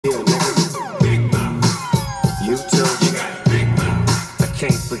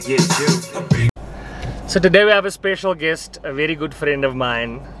So today we have a special guest, a very good friend of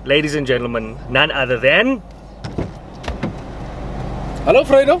mine, ladies and gentlemen, none other than... Hello,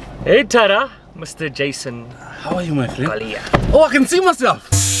 Fredo. Hey Tara, Mr. Jason. How are you, my friend? Goliath. Oh, I can see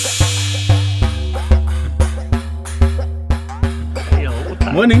myself.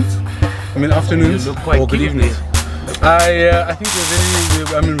 Mornings. I mean afternoons. You look quite or good cute, evenings. I think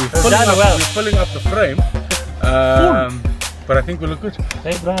we're filling up the frame. But I think we look good.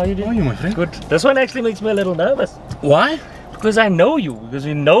 Hey bro, how you doing? How are you, my friend? Good. This one actually makes me a little nervous. Why? Because I know you, because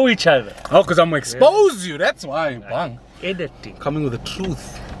we know each other. Oh, because I'm expose you, that's why. Bang. Editing. Coming with the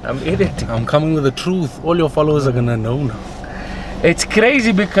truth. I'm editing. I'm coming with the truth. All your followers are gonna know now. It's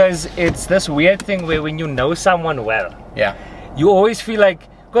crazy because it's this weird thing where when you know someone well, Yeah. you always feel like,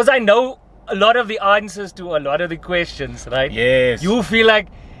 because I know a lot of the answers to a lot of the questions, right? Yes. You feel like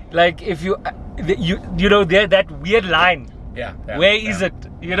if you know that weird line. Yeah. Where is it?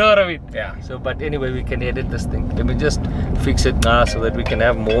 You know what I mean? Yeah. So, but anyway, we can edit this thing. Let me just fix it now so that we can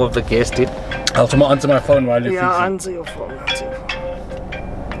have more of the guest in. I'll answer my phone while you're fixing. Answer your phone.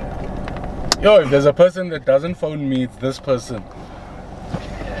 Yo, if there's a person that doesn't phone me, it's this person.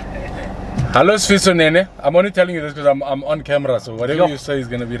 Hello, Sfiso Nene. I'm only telling you this because I'm on camera, so whatever you say is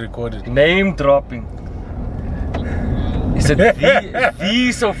going to be recorded. Name dropping. Is it the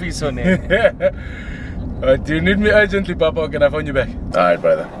Sofiso Nene? Do you need me urgently, Papa, or can I phone you back? Alright,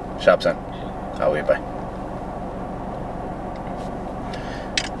 brother. Sharp, son. How are you, bye?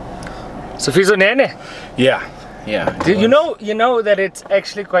 Sofiso Nene? Yeah. You know that it's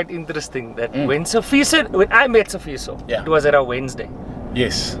actually quite interesting that when I met Sofiso, it was at a Wednesday.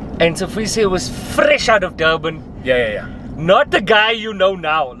 Yes. And Sofiso was fresh out of Durban. Yeah. Not the guy you know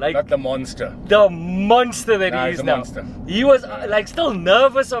now, like not the monster. The monster that he is now. Monster. He was like still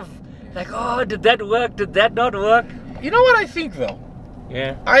nervous of like, oh, did that work? Did that not work? You know what I think though?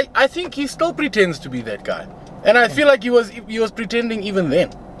 Yeah. I think he still pretends to be that guy. And I feel like he was pretending even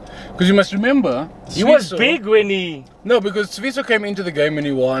then. Because you must remember, he was big when he... No, because Sviso came into the game and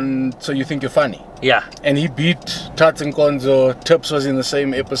he won So You Think You're Funny. Yeah. And he beat Tats and Konzo. Tips was in the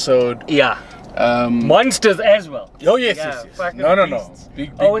same episode. Yeah. Monsters as well. Oh yes. No.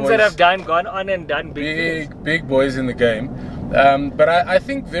 Big Owens boys. that have gone on and done big boys in the game. But I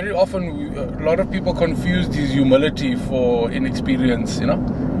think very often a lot of people confuse his humility for inexperience, you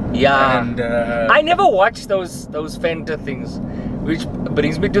know? Yeah. And I never watched those Fanta things, which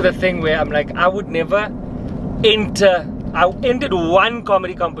brings me to the thing where I'm like, I would never enter. I entered one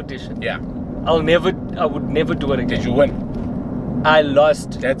comedy competition. Yeah. I would never do it again. Did you win? I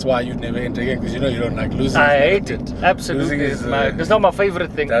lost. That's why you'd never enter again, because you know you don't like losing. I hate it. Absolutely. It's not my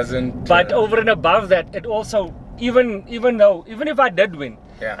favorite thing. But over and above that, it also, even if I did win,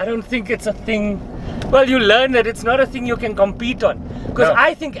 I don't think it's a thing. Well, you learn that it's not a thing you can compete on. Because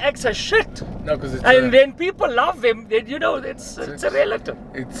I think acts are shit. No, because it's and then people love them. Then, you know, it's a relative.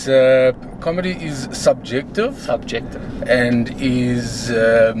 It's comedy is subjective. And is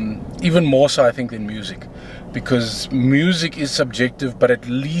even more so, I think, than music. Because music is subjective, but at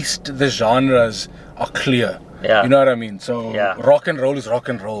least the genres are clear. Yeah. You know what I mean? So rock and roll is rock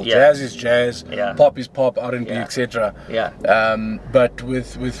and roll, jazz is jazz, pop is pop, R&B, etc. Yeah. But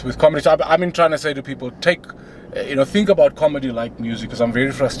with comedy, so I've been trying to say to people, think about comedy like music, because I'm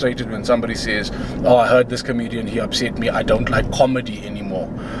very frustrated when somebody says, oh, I heard this comedian, he upset me, I don't like comedy anymore.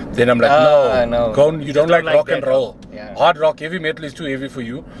 Then I'm like, no. You don't like rock and roll. Yeah. Hard rock, heavy metal is too heavy for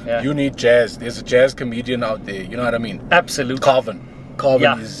you. Yeah. You need jazz. There's a jazz comedian out there. You know what I mean? Absolutely. Carvin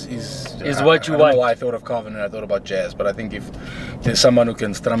is what you want. I don't know why I thought of Carvin and I thought about jazz, but I think if there's someone who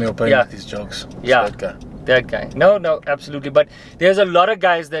can strum your pain with these jokes, it's that guy. No, absolutely. But there's a lot of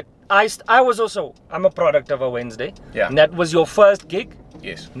guys that I'm a product of a Wednesday. Yeah. And that was your first gig.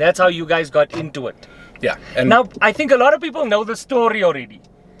 Yes. And that's how you guys got into it. Yeah. And now I think a lot of people know the story already,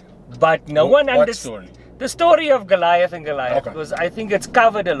 but no one understands the story of Goliath and Goliath, because I think it's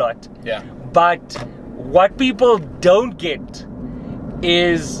covered a lot. Yeah. But what people don't get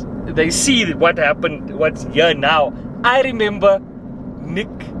is they see what happened, what's here now. I remember Nick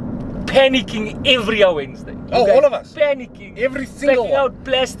panicking every Wednesday. All of us. Panicking. Every single one. out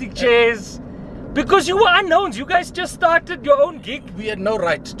plastic chairs. Because you were unknowns. You guys just started your own gig. We had no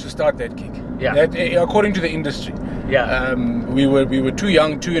right to start that gig. Yeah. According to the industry. Yeah. We were too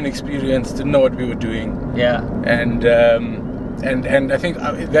young, too inexperienced, didn't know what we were doing. Yeah. And I think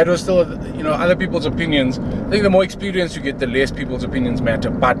that was still, other people's opinions. I think the more experience you get, the less people's opinions matter.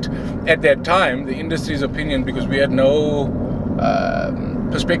 But at that time, the industry's opinion, because we had no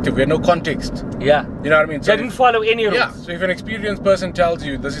perspective, we had no context. Yeah. You know what I mean? So they didn't follow any rules. Yeah. So if an experienced person tells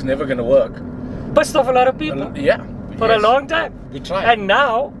you this is never going to work, pissed off a lot of people. Yeah. For a long time. We tried. And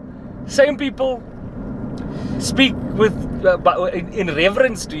now, same people speak with in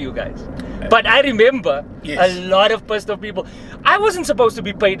reverence to you guys. But I remember a lot of pissed off people. I wasn't supposed to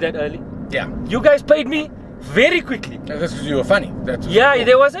be paid that early. Yeah. You guys paid me very quickly. That's because you were funny.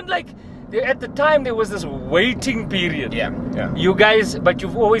 There wasn't like, at the time there was this waiting period. Yeah. You guys, but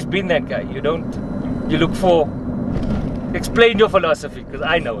you've always been that guy. You look for, explain your philosophy, because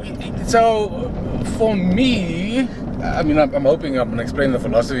I know it. So, for me, I mean, I'm hoping I'm going to explain the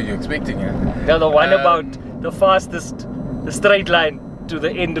philosophy you're expecting. Yeah, the one about the fastest, the straight line to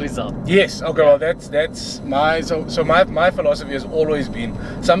the end result. Yes. Okay. Well, that's my my philosophy has always been.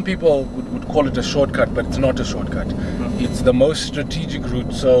 Some people would call it a shortcut, but it's not a shortcut. It's the most strategic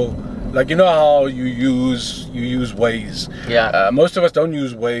route. So, like, you know how you use Waze. Yeah. Most of us don't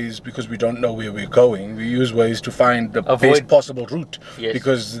use Waze because we don't know where we're going. We use Waze to find the best possible route. Yes.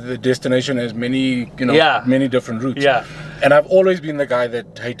 Because the destination has many many different routes. Yeah. And I've always been the guy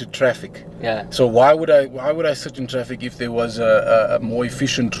that hated traffic. Yeah. So why would I sit in traffic if there was a more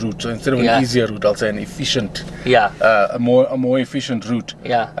efficient route? So instead of an easier route, I'll say an efficient. Yeah. A more efficient route.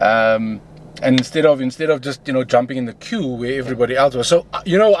 Yeah. And instead of just jumping in the queue where everybody else was. So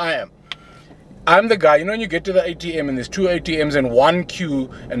I'm the guy, when you get to the ATM and there's 2 ATMs and 1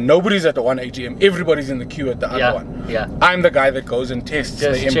 queue and nobody's at the 1 ATM, everybody's in the queue at the other one. Yeah. I'm the guy that goes and tests the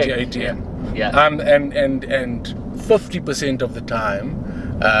empty ATM. Yeah. And 50% of the time,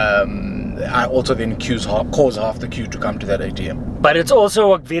 I also then cause half the queue to come to that ATM. But it's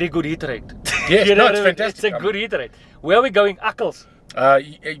also a very good hit rate. Yes, it's fantastic. It's a good hit rate. Where are we going, Akkels?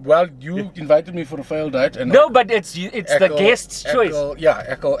 Well, you invited me for a Vyldite, and no, but it's the guest's choice.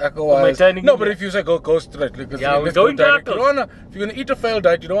 Echo. No, but if you say go straight, because we're going to Akkels. If you're gonna eat a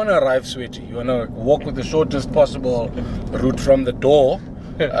Vyldite, you don't want to arrive sweaty. You want to walk with the shortest possible route from the door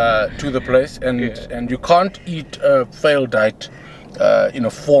to the place, and you can't eat a Vyldite in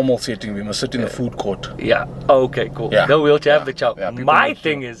a formal setting. We must sit in the food court. Yeah. Okay. Cool. Yeah. No, we'll have the chow. Yeah, my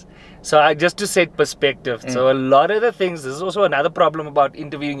thing is. So just to set perspective, so a lot of the things, this is also another problem about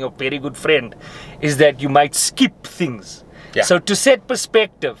interviewing your very good friend, is that you might skip things. Yeah. So to set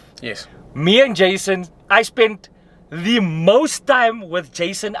perspective, yes, me and Jason, I spent the most time with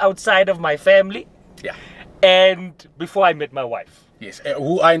Jason outside of my family. Yeah. And before I met my wife. Yes,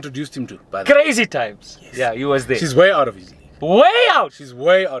 who I introduced him to, by the way. Crazy times. Yes. Yeah, he was there. She's way out of his league. Way out. She's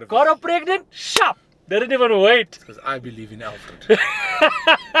way out of Got her pregnant, sharp. Didn't even wait. Because I believe in Alfred.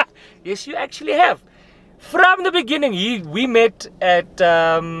 Yes, you actually have. From the beginning, we met at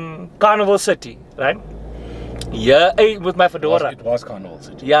Carnival City, right? Yeah, with my fedora. It was Carnival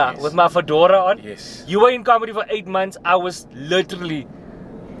City. Yeah, yes. With my fedora on. Yes. You were in comedy for 8 months. I was literally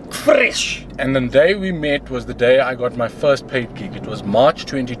fresh. And the day we met was the day I got my first paid gig. It was March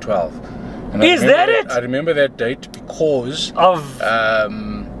 2012. And Is that it? I remember that date because of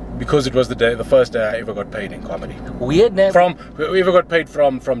because it was the first day I ever got paid in comedy. Weird name. We ever got paid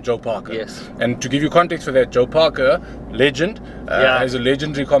from Joe Parker. Yes. And to give you context for that, Joe Parker, legend, has a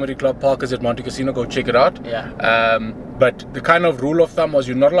legendary comedy club, Parker's at Monte Casino. Go check it out. Yeah. But the kind of rule of thumb was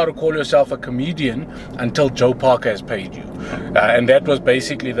you're not allowed to call yourself a comedian until Joe Parker has paid you. And that was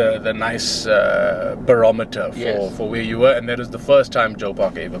basically the nice barometer for where you were. And that was the first time Joe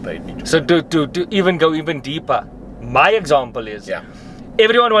Parker ever paid me. So to even go even deeper, my example is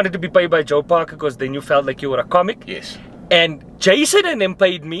everyone wanted to be paid by Joe Parker because then you felt like you were a comic. Yes. And Jason and them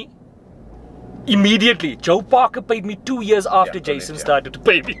paid me immediately. Joe Parker paid me 2 years after Jason started to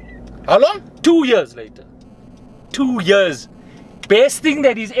pay me. How long? 2 years later. 2 years. Best thing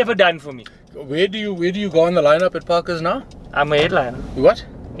that he's ever done for me. Where do you go on the lineup at Parker's now? I'm a headliner. What?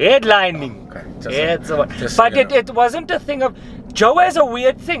 Headlining. Oh, okay. But it wasn't a thing of... Joe has a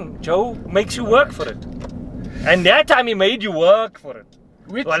weird thing. Joe makes you work for it. And that time he made you work for it.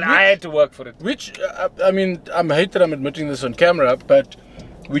 I had to work for it. Which, I mean, I hate that I'm admitting this on camera, but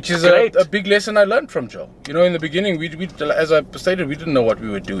which is a big lesson I learned from Joe. You know, in the beginning, we as I stated, we didn't know what we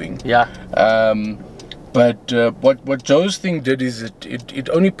were doing. Yeah. But what Joe's thing did is it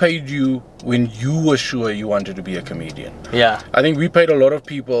only paid you when you were sure you wanted to be a comedian. Yeah. I think we paid a lot of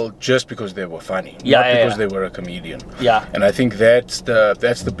people just because they were funny, not because they were a comedian. Yeah. And I think that's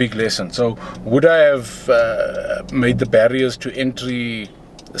the big lesson. So would I have made the barriers to entry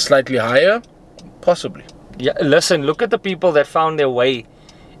slightly higher? Possibly. Yeah. Listen, look at the people that found their way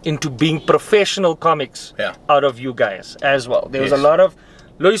into being professional comics out of you guys as well. There was a lot of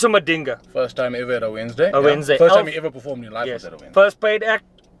Loiso Madinga. First time ever at a Wednesday. Wednesday. First time he ever performed in live was at a Wednesday. First paid act,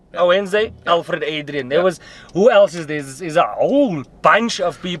 a Wednesday. Alfred, Adriaan. There was, who else is there? There's a whole bunch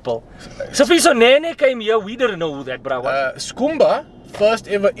of people. Sophie Nene came here. We didn't know who that bro was. Skumba first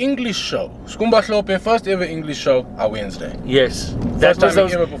ever English show. Skumba Hlope, first ever English show, a Wednesday. Yes. That was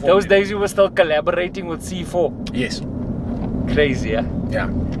those days you were still collaborating with C4. Yes. Crazy, yeah? Yeah.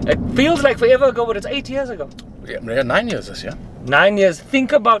 It feels like forever ago, but it's 8 years ago. Yeah, 9 years this year. 9 years.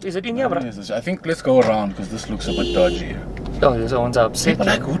 Think about, is it in here, bro? I think let's go around because this looks a bit dodgy. Oh, this one's upset. People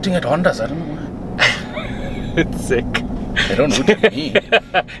like hooting at Hondas, I don't know why. It's sick. They don't hoot at me.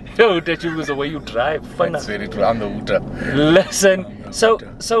 They hoot at you because the way you drive. Fun. That's very true. I'm the hooter. Listen, so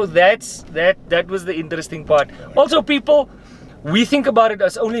that was the interesting part. Also, people, we think about it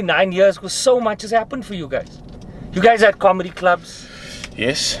as only 9 years because so much has happened for you guys. You guys had comedy clubs.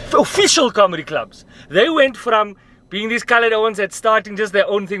 Yes. Official comedy clubs. They went from being these colored ones that starting just their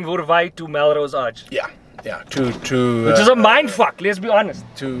own thing, Vyldite, to Melrose Arch. Yeah. To which is a mind fuck. Let's be honest.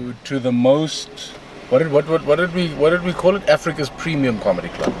 To the most. What did we call it? Africa's premium comedy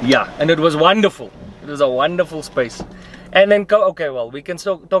club. Yeah, and it was wonderful. It was a wonderful space. And then, okay, well, we can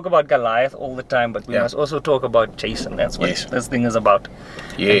still talk about Goliath all the time, but we must also talk about Jason. That's what this thing is about.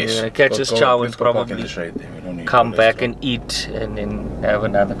 Yes. And catch his chow and probably come back and eat and then have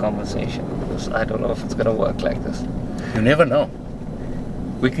another conversation. Because I don't know if it's going to work like this. You never know.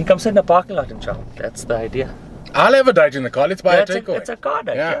 We can come sit in the parking lot and chow. That's the idea. I'll have a date in the car. Let's buy a takeaway. It's a car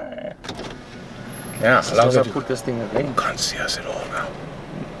date. Yeah, I'll put this thing again. You can't see us at all now.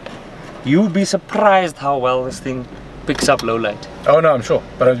 You'll be surprised how well this thing picks up low light. Oh no, I'm sure.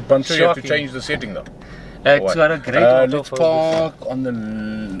 But I'm sure you have to change the setting though. It's got a great let's park on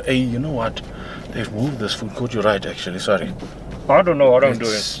the... Hey, you know what? They've moved this food court. You're right, actually. Sorry. I don't know what I'm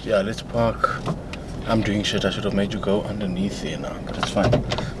doing. Yeah, let's park. I'm doing shit. I should have made you go underneath there now. But it's fine.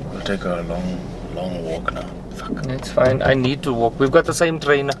 We'll take a long walk now. Fuck. It's fine. I need to walk. We've got the same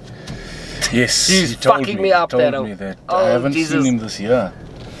trainer. Yes, he's fucking me up there. I haven't seen him this year.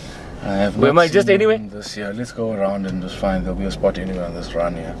 I have not. Where am I just anyway? This year. Let's go around and just find there'll be a spot anywhere on this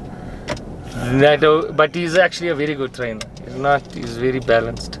run here. But he's actually a very good trainer. He's very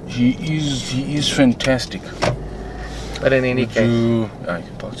balanced. He is fantastic. But in any case. You can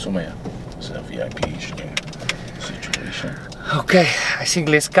park somewhere. It's a VIP situation. Okay, I think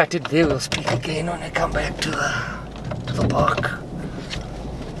let's cut it there. We'll speak again when I come back to the park.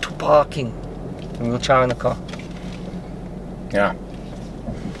 To parking. And we'll chow in the car. Yeah.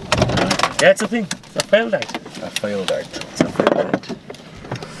 That's the thing. It's a Vyldite. A Vyldite. It's a Vyldite.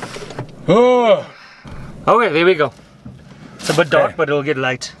 Oh. Okay, there we go. It's a bit dark, but it'll get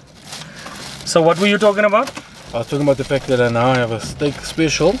light. So what were you talking about? I was talking about the fact that I now have a steak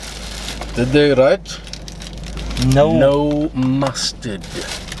special. Did they right? No. No mustard.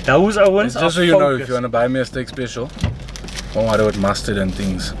 Those are ones. Just so you know, if you want to buy me a steak special, don't worry with mustard and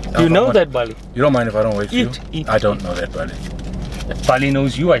things. You know that, Bali? You don't mind if I don't wait for you? Eat. I don't know that, Bali. Bali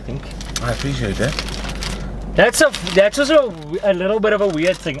knows you, I think. I appreciate that. That's also a little bit of a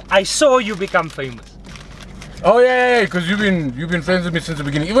weird thing. I saw you become famous. Oh yeah, because you've been friends with me since the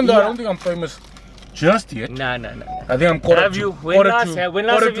beginning. Even though I don't think I'm famous just yet. No. I think I'm quarter too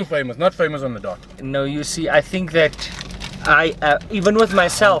famous. Not famous on the dot. No, you see, I think that I even with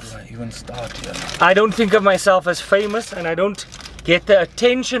myself. How do I even start here? I don't think of myself as famous, and I don't get the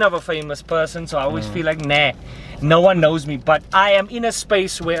attention of a famous person. So I always feel like, nah, no one knows me. But I am in a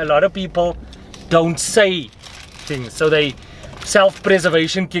space where a lot of people don't say things, so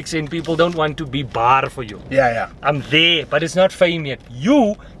self-preservation kicks in. People don't want to be bar for you. Yeah. I'm there, but it's not fame yet.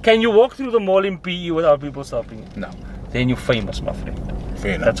 Can you walk through the mall in PE without people stopping you? No. Then you're famous, my friend.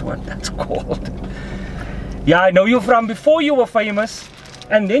 Fair enough. That's what that's called. Yeah, I know you from before you were famous,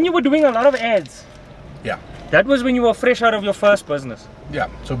 and then you were doing a lot of ads. Yeah. That was when you were fresh out of your first business. Yeah.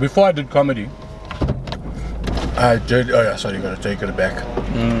 So before I did comedy, I did. Oh yeah, sorry, you gotta take it back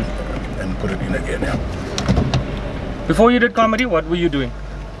and put it in again now. Before you did comedy, what were you doing?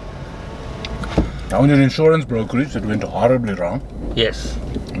 I owned an insurance brokerage that went horribly wrong. Yes.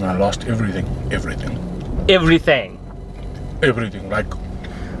 And I lost everything. Like,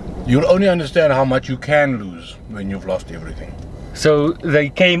 you'll only understand how much you can lose when you've lost everything. So they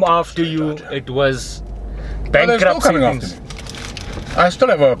came after you. It was bankruptcy. They're still coming after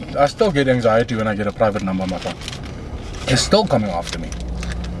me. I still get anxiety when I get a private number on my phone. They're still coming after me.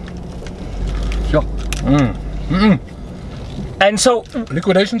 Sure. And so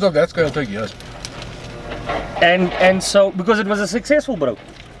liquidations of that scale take years. And so because it was a successful bro.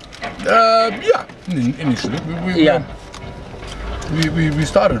 Yeah. Initially, we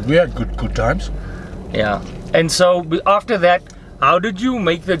started. We had good times. Yeah. And so after that, how did you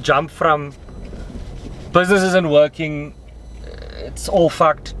make the jump from business isn't working, it's all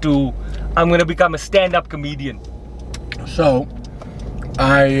fucked, to I'm gonna become a stand-up comedian? So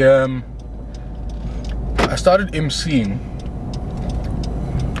I started emceeing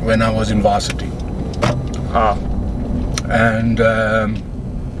when I was in varsity. And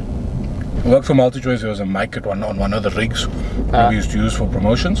worked for MultiChoice. There was a mic on one of the rigs we used to use for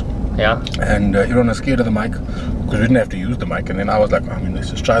promotions. Yeah. And everyone was scared of the mic because we didn't have to use the mic. And then I was like, let's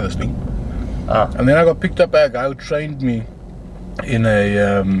just try this thing. And then I got picked up by a guy who trained me in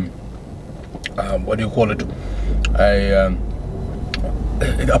a what do you call it? A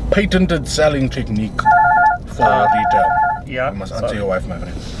patented selling technique for retail. Yeah. You must answer your wife, my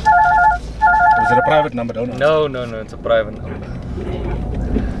friend. Was it a private number? Don't answer. No, it's a private number.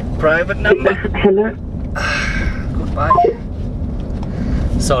 Private number. Hello. Goodbye.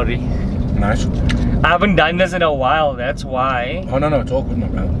 Sorry. Nice. I haven't done this in a while, that's why. Oh no, it's all good, my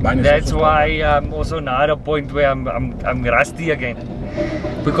man. Mine is that's why I'm also now at a point where I'm rusty again.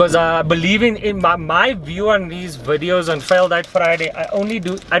 Because I believe in my view on these videos on Vyldite Friday,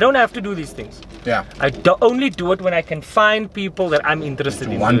 I don't have to do these things. Yeah. I only do it when I can find people that I'm interested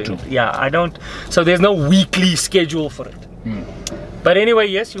in. Want to. Yeah, I don't. So there's no weekly schedule for it. But anyway,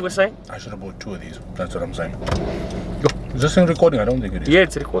 yes, you were saying? I should have bought 2 of these. That's what I'm saying. Is this thing recording? I don't think it is. Yeah,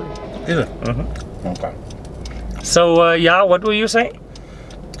 it's recording. Is it? Okay. So, yeah, what were you saying?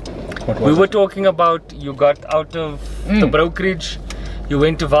 We were talking about you got out of the brokerage, you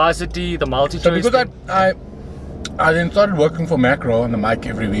went to varsity, the multi-choice. So because I then started working for Macro on the mic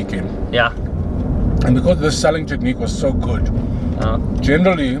every weekend. Yeah. And because this selling technique was so good,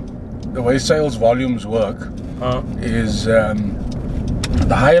 generally the way sales volumes work is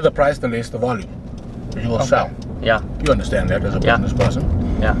the higher the price, the less the volume. You will sell. Yeah. You understand that as a business person.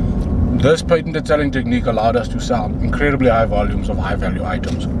 Yeah. This patented selling technique allowed us to sell incredibly high volumes of high value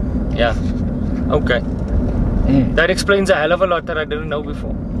items. Yeah. Okay. That explains a hell of a lot that I didn't know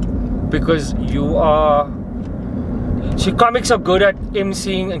before. Because comics are good at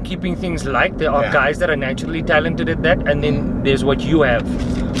emceeing and keeping things light. There are guys that are naturally talented at that, and then there's what you have,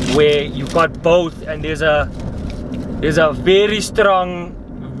 where you've got both, and there's a very strong,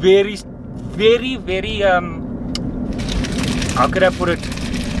 very how could I put it?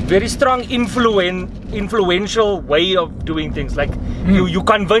 Very strong influential way of doing things. Like you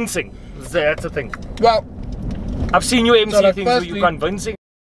convincing. That's the thing. Well, I've seen you MC things where you're convincing.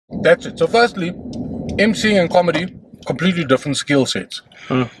 That's it. So firstly, MCing and comedy, completely different skill sets.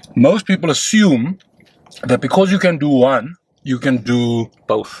 Most people assume that because you can do one, you can do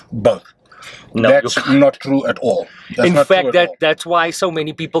both. No, that's not true at all. In fact, that's why so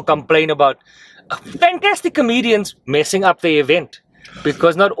many people complain about fantastic comedians messing up the event,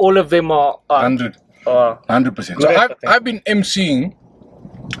 because not all of them are 100%. So I've been MCing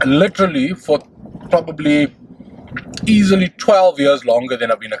literally for probably easily 12 years longer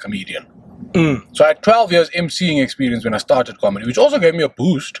than I've been a comedian. So I had 12 years MCing experience when I started comedy, which also gave me a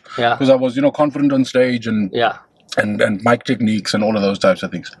boost because I was, confident on stage and mic techniques and all of those types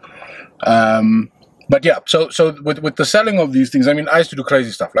of things. But yeah, so with the selling of these things, I used to do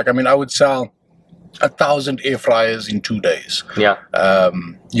crazy stuff. Like, I would sell 1,000 air fryers in 2 days. Yeah.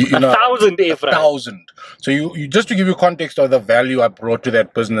 1,000 air fryers. 1,000. So you just to give you context of the value I brought to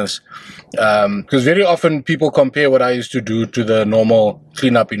that business, because very often people compare what I used to do to the normal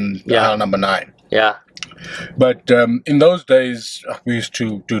cleanup in aisle number 9. Yeah. But in those days, we used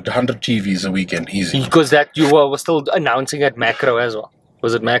to do 100 TVs a weekend, easy. Because that you were still announcing at Macro as well.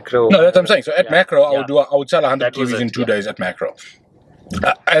 Was it Macro? No, that's what I'm saying. So at Macro, I would sell 100 TVs in 2 days at Macro.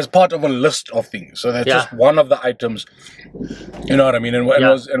 As part of a list of things. So that's just one of the items, you know what I mean? And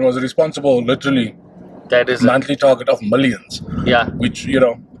was responsible literally that is monthly target of millions. Yeah. Which, I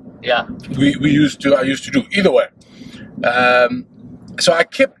used to do either way. So I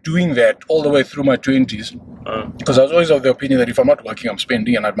kept doing that all the way through my 20s because I was always of the opinion that if I'm not working, I'm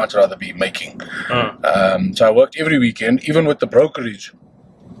spending, and I'd much rather be making. So I worked every weekend, even with the brokerage.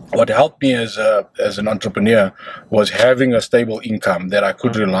 What helped me as an entrepreneur was having a stable income that I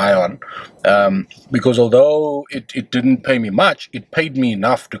could rely on, because although it didn't pay me much, it paid me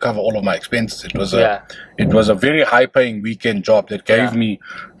enough to cover all of my expenses. It was a very high paying weekend job that gave me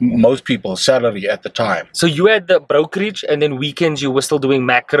most people's salary at the time. So you had the brokerage, and then weekends you were still doing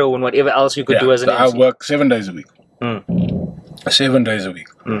Macro and whatever else you could do as an MC. I worked 7 days a week. 7 days a week.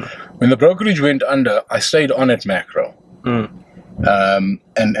 When the brokerage went under, I stayed on at Macro.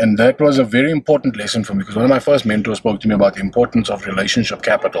 And that was a very important lesson for me, because one of my first mentors spoke to me about the importance of relationship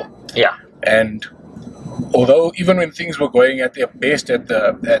capital. Yeah. And although even when things were going at their best at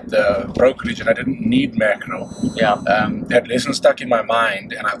the brokerage and I didn't need Macro, that lesson stuck in my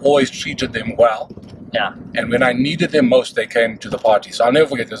mind, and I always treated them well. Yeah. And when I needed them most, they came to the party. So I'll never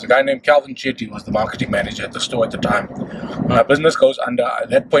forget, there's a guy named Calvin Chetty, who was the marketing manager at the store at the time. My business goes under. At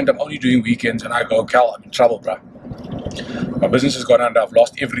that point, I'm only doing weekends, and I go, Cal, I'm in trouble, bro. My business has gone under. I've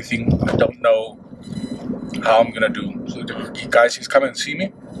lost everything. I don't know how I'm gonna do. So the guy says, come and see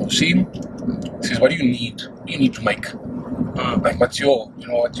me. Or see him. He says, what do you need? What do you need to make? Like, what's your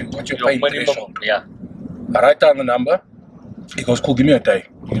pain threshold? Yeah. I write down the number. He goes, cool, give me a day.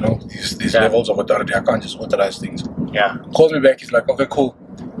 You know, these levels of authority. I can't just authorize things. Yeah. Calls me back. He's like, okay, cool.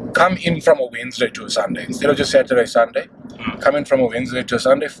 Come in from a Wednesday to a Sunday. Instead of just Saturday, Sunday. Come in from a Wednesday to a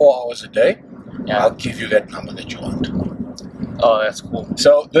Sunday, 4 hours a day. Yeah. I'll give you that number that you want. Oh, that's cool.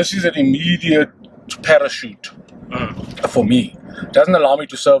 So this is an immediate parachute for me. It doesn't allow me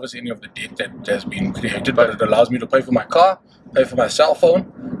to service any of the debt that has been created, but it allows me to pay for my car, pay for my cell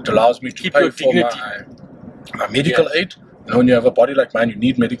phone. It allows me to pay for my medical aid. You know, when you have a body like mine, you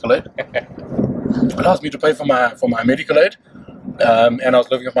need medical aid. It allows me to pay for my medical aid. And I was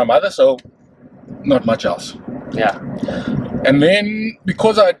living with my mother, so not much else. Yeah. And then,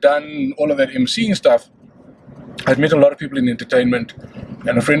 because I had done all of that MCing stuff, I'd met a lot of people in entertainment,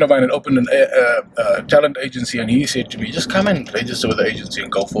 and a friend of mine had opened a talent agency, and he said to me, just come and register with the agency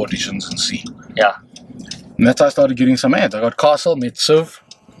and go for auditions and see. Yeah. And that's how I started getting some ads. I got Castle, met Civ.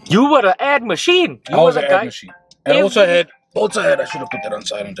 You were an ad machine. I was an ad machine. And I also had, I should have put that on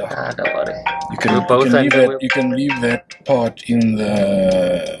silent. Don't worry. You can leave that part in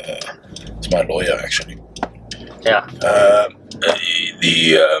the, it's my lawyer actually. Yeah.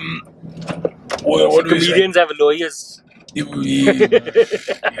 What comedians have lawyers. You need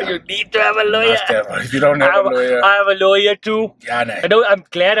to have a lawyer. If you don't have a lawyer, I have a lawyer too. Yeah, no. I'm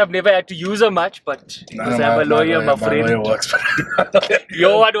glad I've never had to use her much, but because I have a lawyer, my friend. My lawyer works for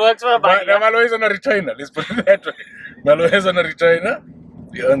Your one works for my lawyer's on a retainer. Let's put it that way. My lawyer's on a retainer.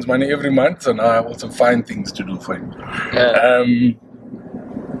 He earns money every month, so now I also find things to do for him.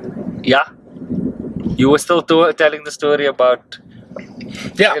 Yeah. You were still telling the story about.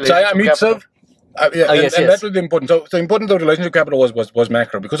 Yeah, so I meet Civ. Yes. That was the important. So the important of relationship capital was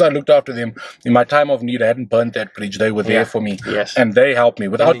macro, because I looked after them in my time of need. I hadn't burnt that bridge. They were there for me, and they helped me.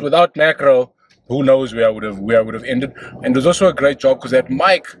 Without macro, who knows where I would have ended. And it was also a great job because that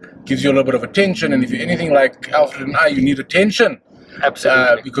mic gives you a little bit of attention. And if you're anything like Alfred and I, you need attention.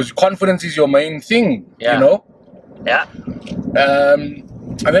 Absolutely. Because confidence is your main thing. Yeah. You know. Yeah.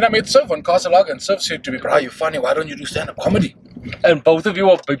 And then I met Civ on Castle, and Civ said to me, "Bro, you're funny. Why don't you do stand-up comedy?" And both of you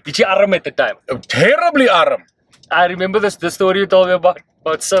were bitchy arm at the time. Terribly arm. I remember the story you told me about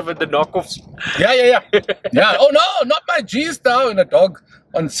Civ and the knockoffs. Yeah. Yeah. Oh no, not my G-Star. And a dog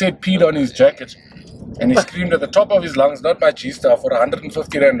on set peed on his jacket. And he screamed at the top of his lungs, not my G-Star, for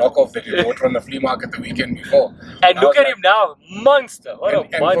 150 rand knockoff that he bought from the flea market the weekend before. And look at him now, monster. What a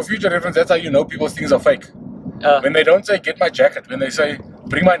monster. And for future reference, that's how you know people's things are fake. When they don't say, get my jacket, when they say,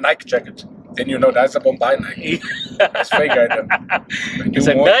 bring my Nike jacket, then you know that's a Bombay Nike. That's fake item. It's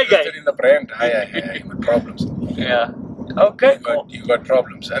a Nike guy. In the brand, you got problems. Yeah. Okay, you got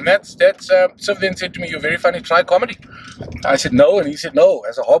problems. And that's Civ then said to me, you're very funny, try comedy. I said no, and he said no,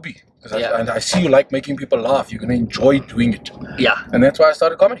 as a hobby. And I see you like making people laugh. You're going to enjoy doing it. Yeah. And that's why I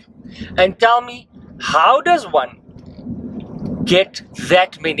started comedy. And tell me, how does one get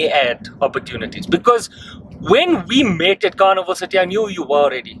that many ad opportunities? Because when we met at Carnival City, I knew you were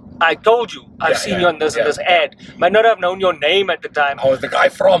already. I told you, I've seen you on this and this ad. Might not have known your name at the time. I was the guy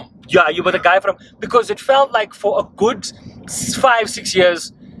from. Yeah, you were the guy from. Because it felt like for a good 5-6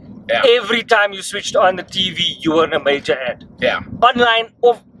 years, every time you switched on the TV, you were in a major ad. Yeah. Online,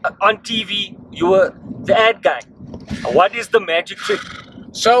 on TV, you were the ad guy. What is the magic trick?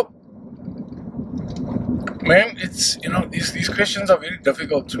 So, man, it's, these questions are very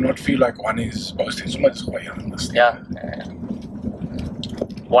difficult to not feel like one is boasting so much. Yeah.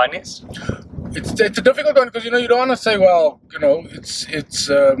 One is? It's a difficult one because, you don't want to say, well, it's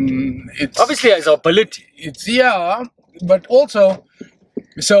obviously it's ability. But also,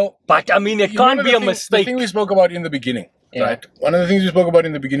 But I mean, it can't be a mistake. The thing we spoke about in the beginning, right? One of the things we spoke about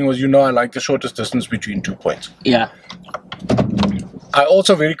in the beginning was, I like the shortest distance between 2 points. Yeah. I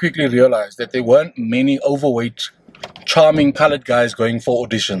also very quickly realized that there weren't many overweight, charming colored guys going for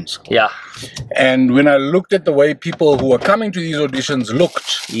auditions. Yeah. And when I looked at the way people who were coming to these auditions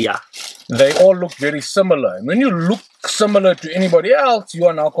looked, they all looked very similar. And when you look similar to anybody else, you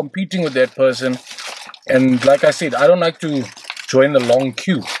are now competing with that person. And like I said, I don't like to join the long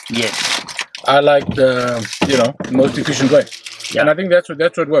queue. Yes. I like the, most efficient way. Yeah. And I think that's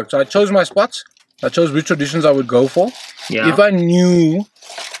what worked. So I chose my spots. I chose which auditions I would go for. Yeah. If I knew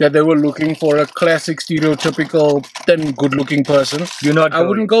that they were looking for a classic, stereotypical, thin, good-looking person, I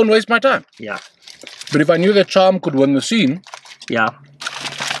wouldn't go and waste my time. Yeah. But if I knew that charm could win the scene,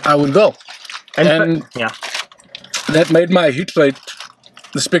 I would go. And that made my hit rate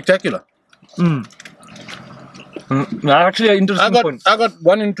spectacular. Actually, an interesting point. I got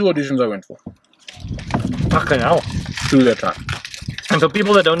 1 in 2 auditions I went for. Fucking hell. Through that time. And for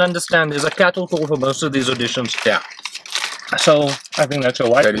people that don't understand, there's a cattle call for most of these auditions. Yeah. So, I think that's your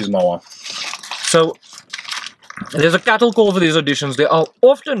wife. That is my wife. So, there's a cattle call for these auditions. There are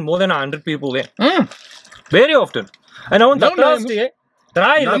often more than 100 people there. Very often. And I want the plastic.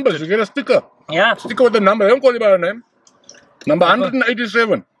 Try numbers, you get a sticker. Yeah. Sticker with the number. They don't call you by a name. Number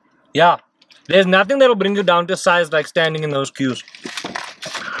 187. Yeah. There's nothing that'll bring you down to size like standing in those queues.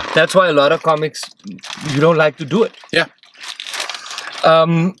 That's why a lot of comics, you don't like to do it. Yeah.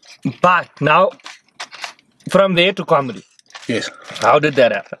 But now, from there to comedy. Yes. How did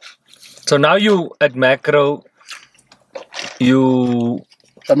that happen? So now you at Macro,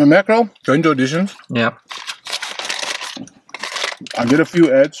 I'm a Macro, going to auditions. Yeah. I did a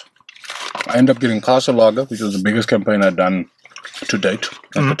few ads. I ended up getting Castle Lager, which was the biggest campaign I'd done to date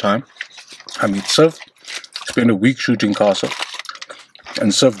at the time. I meet Siv, spend a week shooting Castle,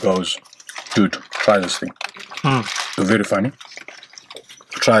 and Siv goes, dude, try this thing. You're very funny.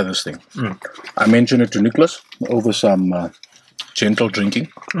 Try this thing. I mentioned it to Nicholas over some gentle drinking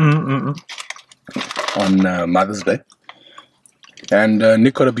on Mother's Day. And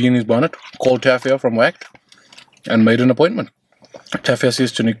Nick got a bee in his bonnet, called Tafia from WACT, and made an appointment. Tafia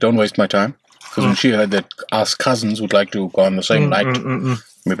says to Nick, don't waste my time. Because when she heard that us cousins would like to go on the same night,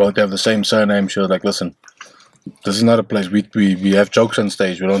 we both have the same surname, she was like, listen, this is not a place, we have jokes on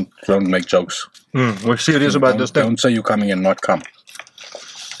stage, we don't make jokes. We're serious about this thing. Don't say you're coming and not come.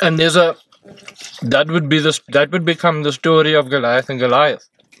 And there's that would become the story of Goliath and Goliath.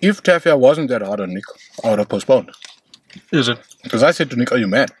 If Tafia wasn't that hard on Nick, I would have postponed. Is it? Because I said to Nick, are you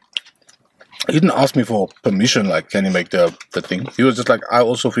mad? He didn't ask me for permission, like, can you make the thing? He was just like, I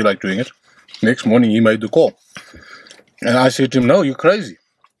also feel like doing it. Next morning, he made the call. And I said to him, no, you're crazy.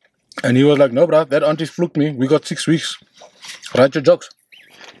 And he was like, no, bro, that auntie fluked me. We got 6 weeks. Write your jokes.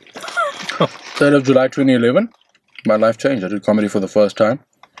 3rd of July 2011, my life changed. I did comedy for the first time.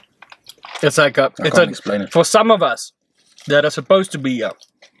 It's like explain it. For some of us that are supposed to be here,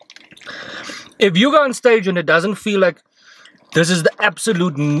 if you go on stage and it doesn't feel like this is the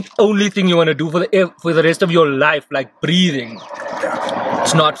absolute only thing you want to do for the rest of your life, like breathing,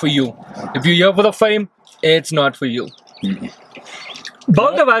 it's not for you. If you're here for the fame, it's not for you.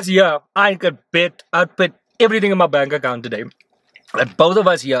 Both of us here, I'd bet everything in my bank account today. That both of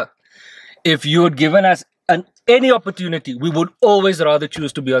us here, if you had given us any opportunity, we would always rather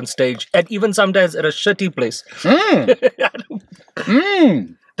choose to be on stage, and even sometimes at a shitty place.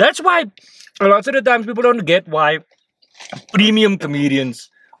 That's why a lot of the times people don't get why premium comedians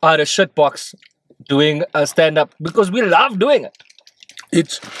are a shitbox doing a stand-up, because we love doing it.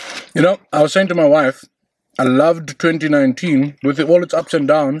 It's, I was saying to my wife, I loved 2019 with all its ups and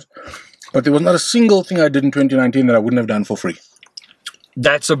downs, but there was not a single thing I did in 2019 that I wouldn't have done for free.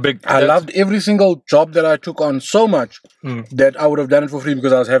 I loved every single job that I took on so much that I would have done it for free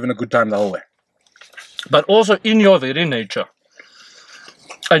because I was having a good time the whole way. But also in your very nature.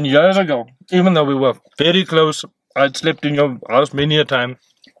 And years ago, even though we were very close, I'd slept in your house many a time,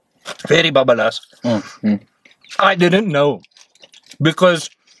 very babalas. I didn't know, because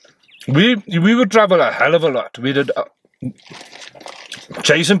we would travel a hell of a lot. We did.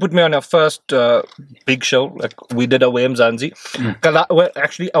 Jason put me on our first big show. Like, we did a Mzansi.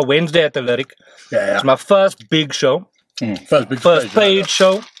 Actually, a Wednesday at the Lyric. Yeah. It's my first big show. First paid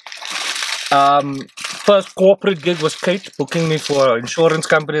show. First corporate gig was Kate booking me for an insurance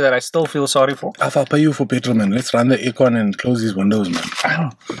company that I still feel sorry for. I'll pay you for petrol, man. Let's run the aircon and close these windows, man.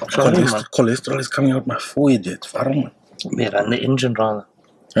 Cholesterol is coming out my forehead yet. Man. We run the engine rather.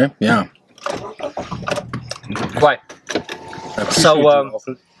 Yeah. Why? So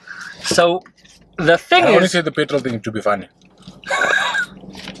the thing is, I only say the petrol thing to be funny.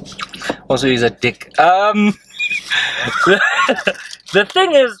 Also, he's a dick. The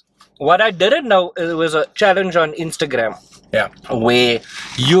thing is, what I didn't know, it was a challenge on Instagram. Yeah. Where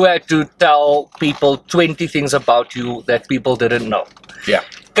you had to tell people 20 things about you that people didn't know. Yeah.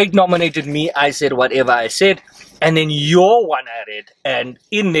 Kate nominated me. I said whatever I said, and then your one I read, and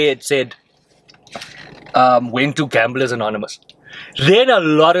in there it said, went to Gamblers Anonymous. Then a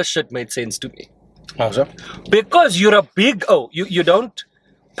lot of shit made sense to me. How's that? Because you're a big you don't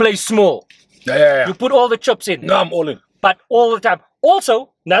play small. Yeah. You put all the chips in. No, I'm all in. But all the time.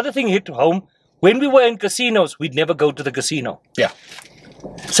 Also, another thing hit home, when we were in casinos, we'd never go to the casino. Yeah.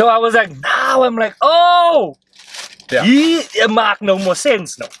 So I was like, now I'm like, oh, yeah. It make no more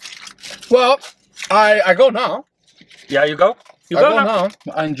sense now. Well, I go now. Yeah, you go? I go now.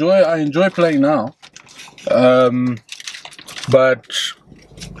 I enjoy playing now. But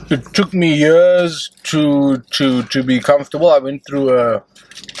it took me years to be comfortable. I went through a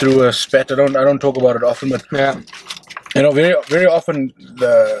spat. I don't talk about it often, but you know, very often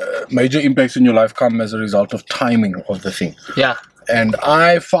the major impacts in your life come as a result of timing of the thing. Yeah. And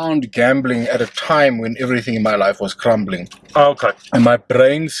I found gambling at a time when everything in my life was crumbling. Okay. And my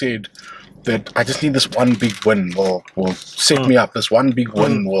brain said that I just need this one big win will set me up. This one big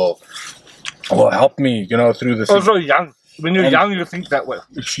win will help me, you know, through this. Also young. When you're young, you think that way.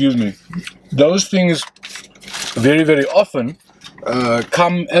 Excuse me. Those things very, very often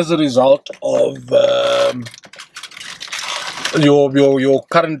come as a result of your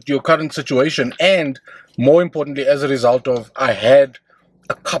current situation, and more importantly, as a result of I had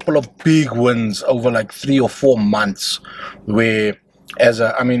a couple of big wins over like 3 or 4 months, where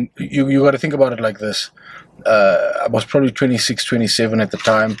I mean, you got to think about it like this. I was probably 26, 27 at the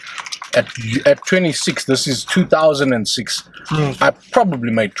time. At 26, this is 2006, I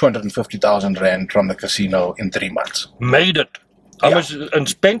probably made 250,000 rand from the casino in 3 months. Made it? How much and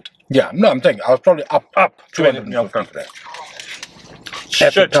spent? Yeah, no, I'm thinking I was probably up 250 rand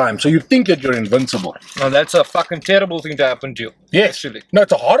at the time. So you think that you're invincible. No, that's a fucking terrible thing to happen to you. Yes. Actually. No,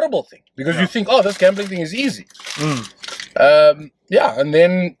 it's a horrible thing, because you think, oh, this gambling thing is easy. Yeah, and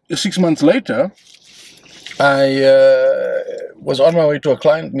then 6 months later, I was on my way to a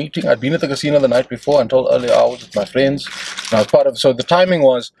client meeting. I'd been at the casino the night before until early hours with my friends. And I was part of, so the timing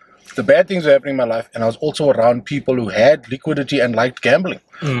was, the bad things were happening in my life, and I was also around people who had liquidity and liked gambling.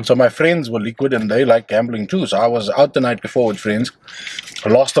 So my friends were liquid and they liked gambling too. So I was out the night before with friends. I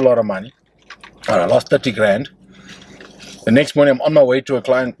lost a lot of money. I lost 30 grand. The next morning I'm on my way to a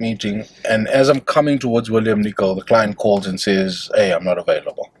client meeting, and as I'm coming towards William Nicol, the client calls and says, hey, I'm not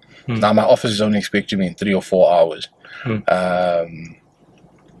available. Now my office is only expecting me in 3 or 4 hours.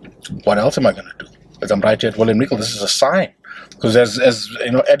 What else am I going to do? Because I'm right here at William Nicol. This is a sign. Because as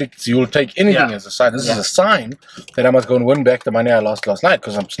you know, addicts, you will take anything as a sign. This is a sign that I must go and win back the money I lost last night,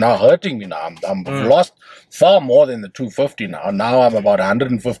 because it's now hurting me now. I'm lost far more than the 250 now. Now I'm about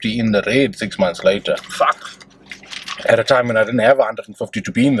 150 in the red 6 months later. Fuck. At a time when I didn't have 150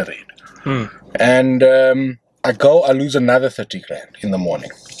 to be in the red. And I lose another 30 grand in the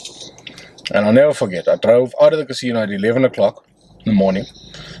morning. And I'll never forget, I drove out of the casino at 11 o'clock in the morning.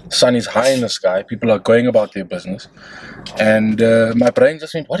 The sun is high in the sky. People are going about their business. And my brain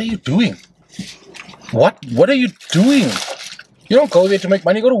just went, what are you doing? What are you doing? You don't go there to make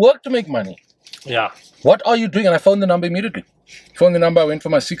money. You go to work to make money. Yeah. What are you doing? And I phoned the number immediately. Phoned the number. I went for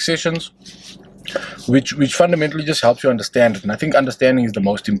my 6 sessions, which fundamentally just helps you understand it. And I think understanding is the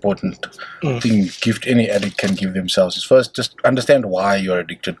most important thing gift any addict can give themselves. Is first just understand why you're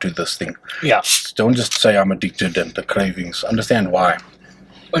addicted to this thing. Yeah. Don't just say I'm addicted and the cravings. Understand why.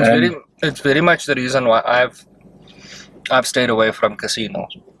 It's very much the reason why I've stayed away from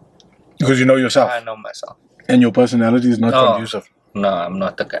casinos. Because you know yourself. I know myself. And your personality is not conducive. No, I'm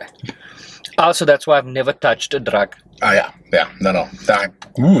not the guy. Also, that's why I've never touched a drug. Yeah. No.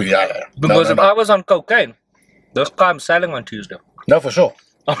 Because if I was on cocaine, this car I'm selling on Tuesday. No, for sure.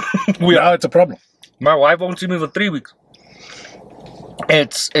 It's a problem. My wife won't see me for 3 weeks.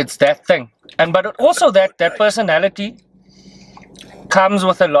 It's that thing. But also that personality comes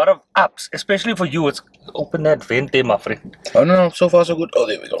with a lot of ups, especially for you. It's open that vent there, my friend. Oh no, so far so good. Oh,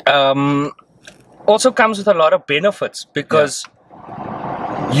 there we go. Also comes with a lot of benefits, because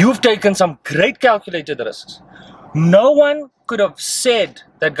you've taken some great calculated risks. No one could have said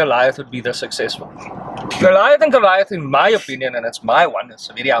that Goliath would be this successful. Goliath, in my opinion, and it's my one, it's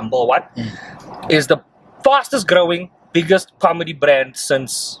a very humble one, is the fastest growing, biggest comedy brand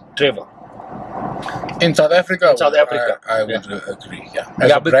since Trevor. In South Africa? I would agree,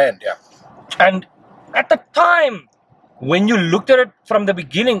 As a brand, And at the time, when you looked at it from the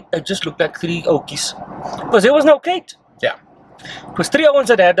beginning, it just looked like 3 Okies. Because there was no Kate. Yeah. It was 3 Owens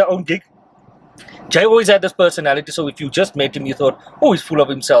that had their own gig. Jay always had this personality, so if you just met him, you thought, oh, he's full of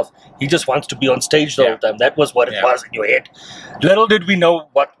himself. He just wants to be on stage the whole time. That was what it was in your head. Little did we know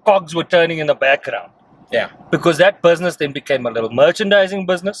what cogs were turning in the background. Yeah. Because that business then became a little merchandising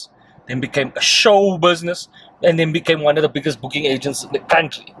business, then became a show business, and then became one of the biggest booking agents in the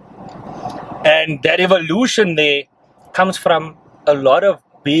country. And that evolution there comes from a lot of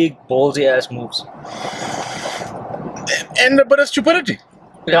big, ballsy ass moves. But it's stupidity.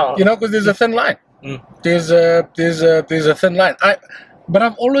 Yeah. You know, because there's a thin line. There's a thin line. But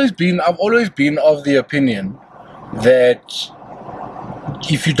I've always been of the opinion that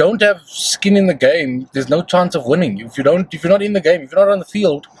if you don't have skin in the game, there's no chance of winning. If you're not in the game, if you're not on the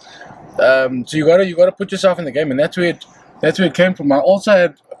field, so you gotta put yourself in the game, and that's where it came from. I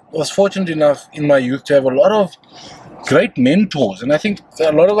also was fortunate enough in my youth to have a lot of great mentors, and I think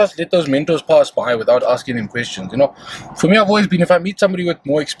a lot of us let those mentors pass by without asking them questions. You know, for me, I've always been, if I meet somebody with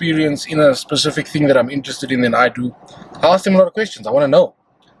more experience in a specific thing that I'm interested in than I do, I ask them a lot of questions. I want to know.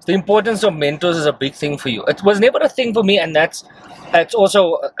 The importance of mentors is a big thing for you. It was never a thing for me, and it's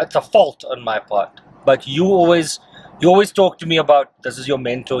also a fault on my part. But you always talk to me about, this is your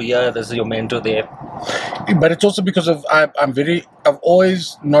mentor here, this is your mentor there. But it's also because of I've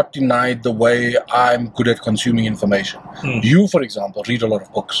always not denied the way I'm good at consuming information. You, for example, read a lot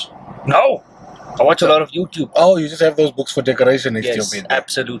of books. No, I watch a lot of YouTube. Oh, you just have those books for decoration next to your bed.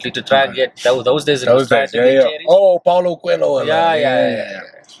 Absolutely, to try and get those days. Those days, yeah. Oh, Paulo Coelho. Yeah.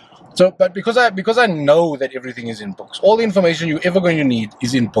 So, but because I know that everything is in books, all the information you're ever going to need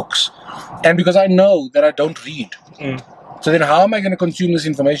is in books, and because I know that I don't read, so then how am I going to consume this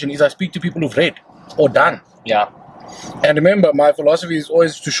information? Is I speak to people who've read or done. Yeah. And remember, my philosophy is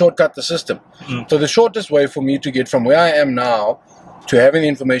always to shortcut the system. So the shortest way for me to get from where I am now to having the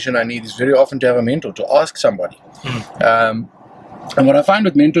information I need is very often to have a mentor, to ask somebody. And what I find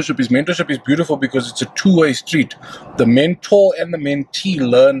with mentorship is beautiful because it's a two-way street. The mentor and the mentee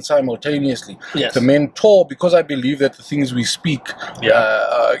learn simultaneously. Yes. The mentor, because I believe that the things we speak,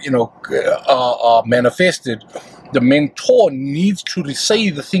 are manifested. The mentor needs to say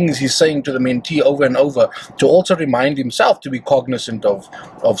the things he's saying to the mentee over and over to also remind himself to be cognizant of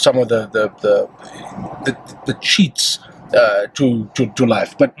some of the cheats to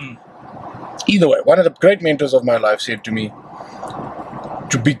life. But either way, one of the great mentors of my life said to me,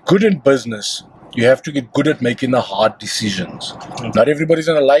 to be good in business, you have to get good at making the hard decisions. Not everybody's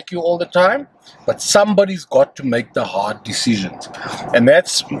going to like you all the time, but somebody's got to make the hard decisions. And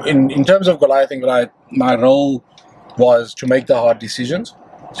that's, in terms of Goliath and Goliath, my role was to make the hard decisions,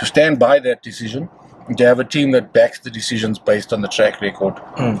 to stand by that decision, and to have a team that backs the decisions based on the track record.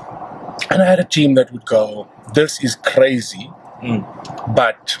 And I had a team that would go, this is crazy,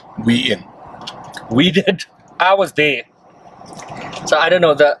 but we in. We did. I was there. So I don't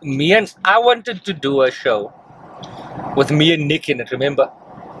know, I wanted to do a show with me and Nick in it, remember?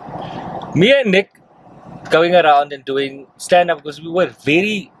 Me and Nick going around and doing stand-up because we were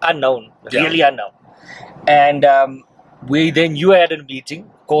very unknown, really unknown. And you had a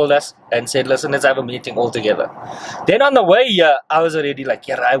meeting, called us and said, listen, let's have a meeting all together. Then on the way here, I was already like,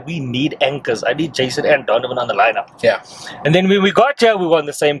 we need anchors. I need Jason and Donovan on the lineup. Yeah. And then when we got here, we were on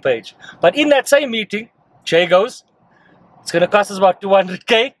the same page. But in that same meeting, Jay goes, it's going to cost us about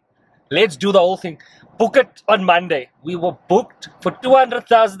 200K. Let's do the whole thing. Book it on Monday. We were booked for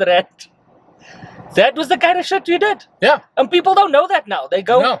 200,000 rand. That was the kind of shit we did. Yeah. And people don't know that now. They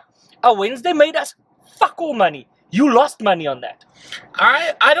go, oh, Wednesday made us fuck all money. You lost money on that.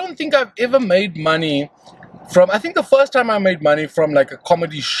 I don't think I've ever made money from, I think the first time I made money from like a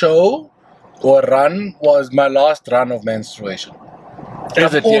comedy show or run was my last run of menstruation.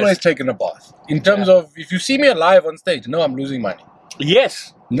 I've always taken a bath. In terms of, if you see me alive on stage, no, I'm losing money.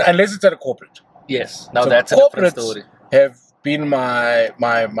 Yes. Unless it's at a corporate. Yes. Now so that's a different story. Have been my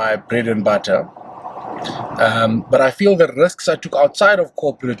bread and butter. But I feel the risks I took outside of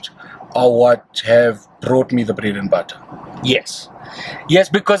corporate are what have brought me the bread and butter. Yes. Yes,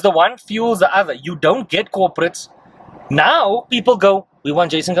 because the one fuels the other. You don't get corporates. Now people go, we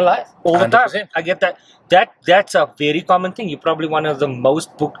want Jason Goliath all the 100%. Time. I get that. That's a very common thing. You're probably one of the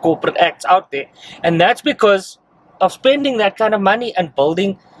most booked corporate acts out there. And that's because of spending that kind of money and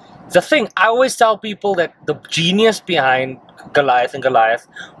building the thing. I always tell people that the genius behind Goliath and Goliath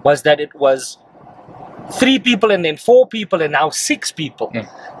was that it was 3 people and then 4 people and now 6 people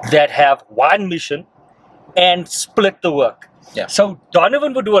that have one mission and split the work. Yeah. So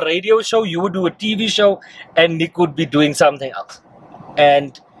Donovan would do a radio show, you would do a TV show, and Nick would be doing something else.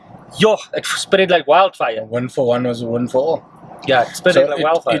 And it spread like wildfire. 1 for 1 was a 1 for all. Yeah, it spread like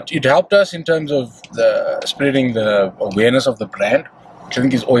wildfire. It helped us in terms of spreading the awareness of the brand, which I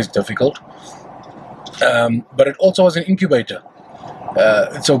think is always difficult. But it also was an incubator.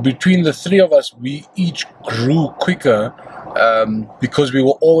 So between the 3 of us, we each grew quicker because we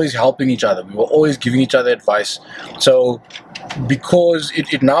were always helping each other. We were always giving each other advice. So because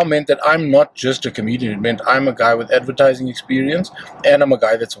it now meant that I'm not just a comedian, it meant I'm a guy with advertising experience and I'm a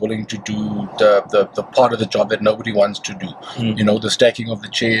guy that's willing to do the part of the job that nobody wants to do. You know, the stacking of the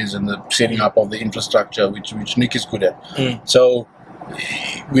chairs and the setting up of the infrastructure, which Nick is good at. So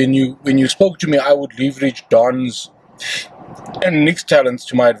when you spoke to me, I would leverage Don's and Nick's talents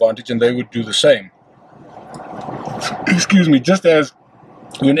to my advantage, and they would do the same. Excuse me, just as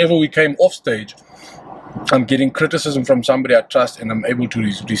whenever we came off stage, I'm getting criticism from somebody I trust and I'm able to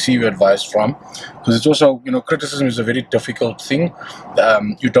receive advice from, because it's also, you know, criticism is a very difficult thing.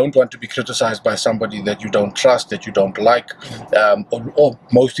 You don't want to be criticized by somebody that you don't trust, that you don't like, or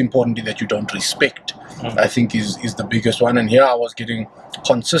most importantly, that you don't respect. I think is the biggest one. And here I was getting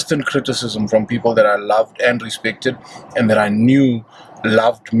consistent criticism from people that I loved and respected, and that I knew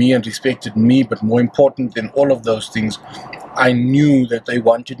loved me and respected me, but more important than all of those things, I knew that they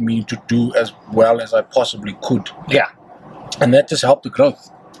wanted me to do as well as I possibly could. Yeah. And that just helped the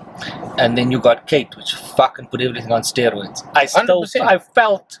growth. And then you got Kate, which fucking put everything on steroids. I 100%.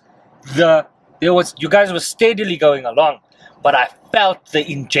 felt you guys were steadily going along, but I felt the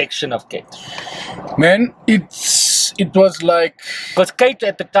injection of Kate. Man, it was like, because Kate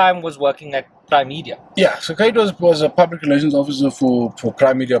at the time was working at Prime Media. Yeah, so Kate was a public relations officer for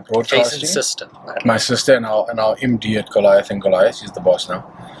Prime Media Broadcasting. Jason's sister. My sister and our MD at Goliath and Goliath. She's the boss now.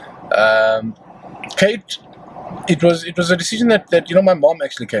 Kate, it was a decision that you know, my mom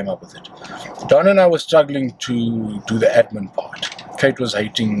actually came up with it. Don and I were struggling to do the admin part. Kate was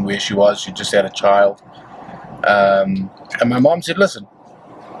hating where she was. She just had a child. And my mom said, listen,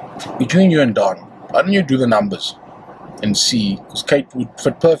 between you and Don, why don't you do the numbers and see, because Kate would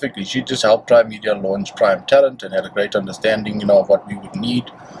fit perfectly. She just helped Prime Media launch Prime Talent and had a great understanding, you know, of what we would need.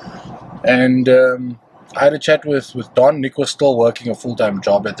 And I had a chat with Don. Nick was still working a full-time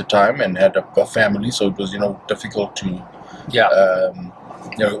job at the time and had a family, so it was, you know, difficult to, you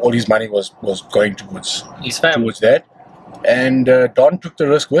know, all his money was going towards his family, towards that. And Don took the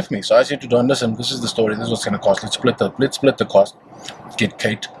risk with me. So I said to Don, listen, this is the story. This is what's going to cost. Let's split the cost. Get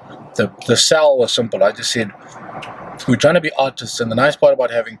Kate. The sell was simple. I just said, we're trying to be artists, and the nice part about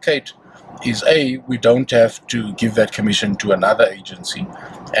having Kate is we don't have to give that commission to another agency,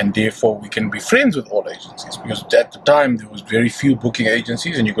 and therefore we can be friends with all agencies, because at the time there was very few booking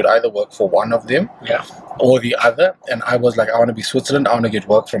agencies and you could either work for one of them or the other. And I was like, I want to be Switzerland, I want to get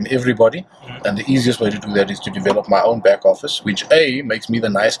work from everybody, and the easiest way to do that is to develop my own back office, which makes me the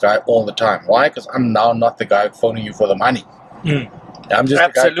nice guy all the time. Why? Because I'm now not the guy phoning you for the money. I'm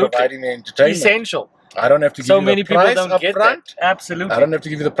just the guy providing the entertainment. Essential. I don't have to give you the price up front. Absolutely. I don't have to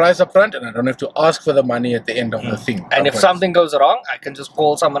give you the price up front, and I don't have to ask for the money at the end of the thing. And if something goes wrong, I can just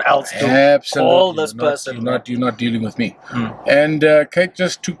call someone else to call this person. You're not dealing with me. And Kate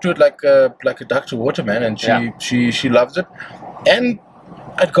just took to it like a duck to water, man, and she loves it. And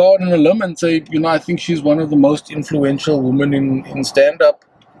I'd go out on a limb and say, you know, I think she's one of the most influential women in stand-up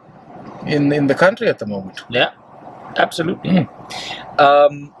in the country at the moment. Yeah, absolutely.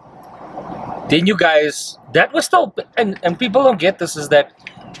 Then you guys, that was still, and people don't get this, is that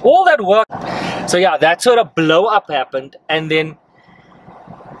all that work. So yeah, that sort of blow up happened. And then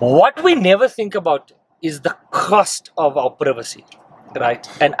what we never think about is the cost of our privacy, right?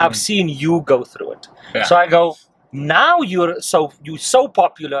 And I've seen you go through it. So I go, now you're so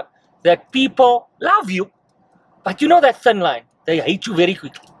popular that people love you, but you know that thin line, they hate you very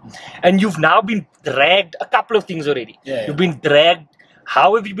quickly. And you've now been dragged a couple of things already. You've been dragged.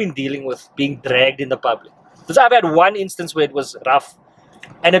 How have you been dealing with being dragged in the public? Because I've had one instance where it was rough,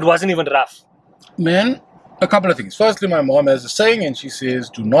 and it wasn't even rough. Man, a couple of things. Firstly, my mom has a saying, and she says,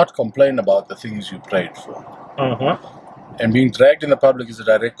 do not complain about the things you prayed for. And being dragged in the public is a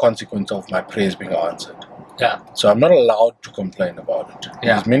direct consequence of my prayers being answered. So I'm not allowed to complain about it.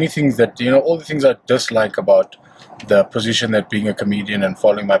 There's many things that, you know, all the things I dislike about the position that being a comedian and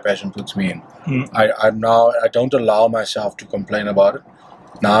following my passion puts me in. I don't allow myself to complain about it.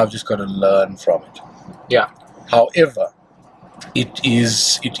 Now I've just got to learn from it. However, it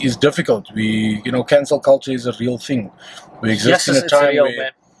is difficult. Cancel culture is a real thing. We exist in a time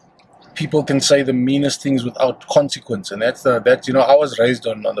where people can say the meanest things without consequence, and that's I was raised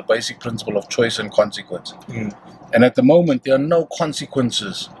on the basic principle of choice and consequence. And at the moment there are no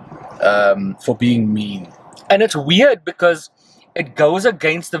consequences for being mean. And it's weird because it goes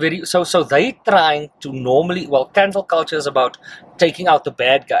against the very... So they're trying to normally... Well, cancel culture is about taking out the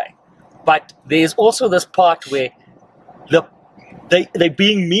bad guy. But there's also this part where they're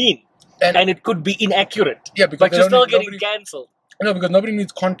being mean. And it could be inaccurate. But you're still getting cancelled. No, because nobody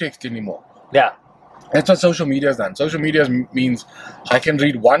needs context anymore. That's what social media has done. Social media means I can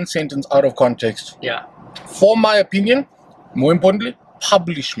read one sentence out of context. Form my opinion. More importantly,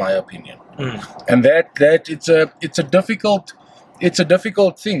 publish my opinion. And that it's a difficult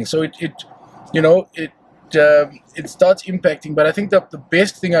thing. So it starts impacting. But I think that the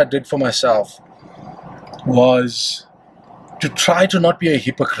best thing I did for myself was to try to not be a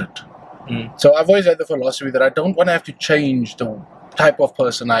hypocrite. So I've always had the philosophy that I don't want to have to change the type of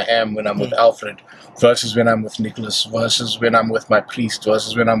person I am when I'm with Alfred versus when I'm with Nicholas versus when I'm with my priest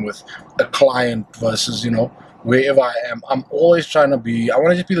versus when I'm with a client versus, you know, wherever I am. I'm always trying to be, I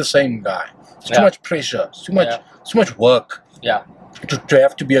want to just be the same guy. It's too much pressure. It's too much work. Yeah. To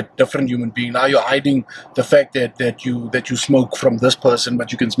have to be a different human being. Now you're hiding the fact that you smoke from this person,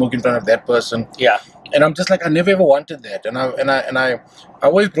 but you can smoke in front of that person. Yeah. And I'm just like, I never ever wanted that. And I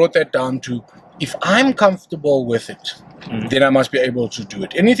always brought that down to, if I'm comfortable with it, then I must be able to do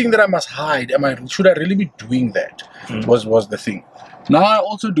it. Anything that I must hide, should I really be doing that? Was the thing. Now I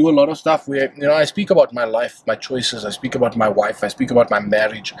also do a lot of stuff where, you know, I speak about my life, my choices, I speak about my wife, I speak about my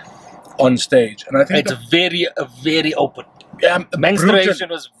marriage on stage. And I think it's very open. Menstruation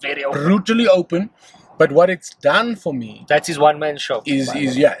was very open. Brutally open. But what it's done for me, that's his one-man show.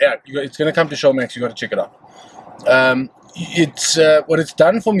 It's gonna come to Showmax. You got to check it out. What it's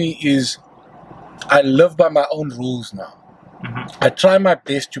done for me is I live by my own rules now. I try my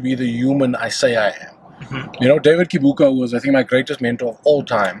best to be the human I say I am. You know, David Kibuka, who was, I think, my greatest mentor of all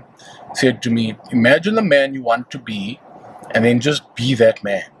time, said to me, imagine the man you want to be and then just be that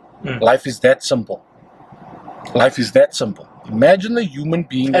man. Life is that simple. Life is that simple. Imagine the human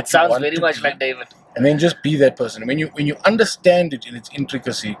being that sounds very much like David. And then just be that person. When you understand it in its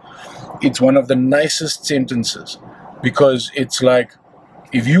intricacy, it's one of the nicest sentences, because it's like,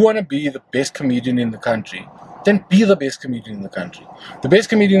 if you want to be the best comedian in the country, then be the best comedian in the country. The best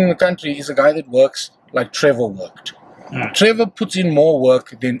comedian in the country is a guy that works like Trevor worked. Trevor puts in more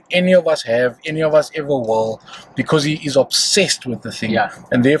work than any of us have, any of us ever will, because he is obsessed with the thing.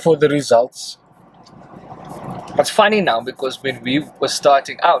 And therefore the results. It's funny now, because when we were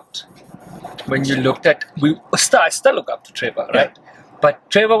starting out, when you looked at, I still look up to Trevor, right? But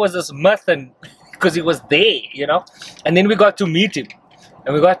Trevor was this myth, and because he was there, you know. And then we got to meet him,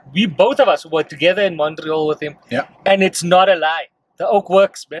 and we both of us were together in Montreal with him. And it's not a lie. The oak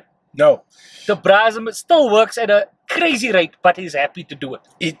works, man. No. The Brasm still works at a crazy rate, but he's happy to do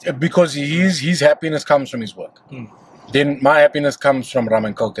it. Because his happiness comes from his work. Then my happiness comes from rum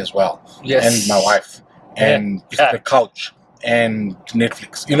and coke as well. And my wife. And the couch. And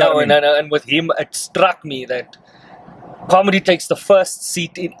Netflix. You know what I mean? No. And with him, it struck me that comedy takes the first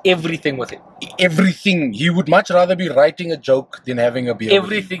seat in everything with him. Everything. He would much rather be writing a joke than having a beer.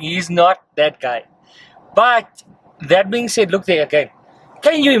 Everything. He's not that guy. But that being said, look there again.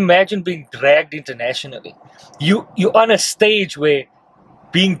 Can you imagine being dragged internationally? You're on a stage where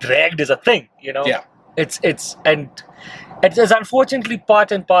being dragged is a thing, you know? It's unfortunately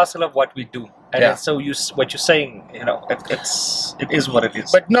part and parcel of what we do. And so what you're saying, you know, it is what it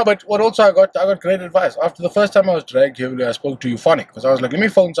is. But what also I got great advice. After the first time I was dragged heavily, I spoke to Euphonic, because I was like, let me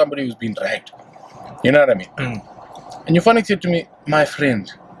phone somebody who's been dragged. You know what I mean? And Euphonic said to me, my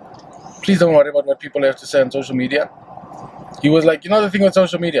friend, please don't worry about what people have to say on social media. He was like, you know the thing with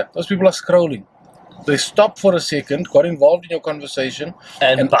social media, those people are scrolling. They stop for a second, got involved in your conversation,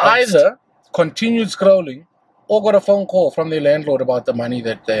 and either continued scrolling or got a phone call from their landlord about the money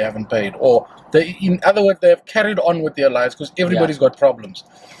that they haven't paid, or in other words, they have carried on with their lives, because everybody's got problems.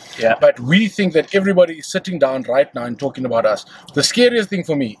 But we think that everybody is sitting down right now and talking about us. The scariest thing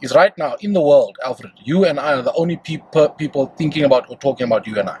for me is right now in the world, Alfred, you and I are the only people thinking about or talking about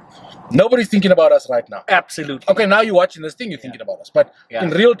you and I. Nobody's thinking about us right now. Absolutely. Okay, now you're watching this thing, you're thinking about us. But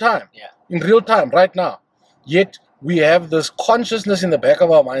in real time, right now, yet we have this consciousness in the back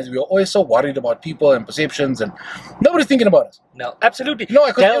of our minds. We are always so worried about people and perceptions, and nobody's thinking about us. No, absolutely. No,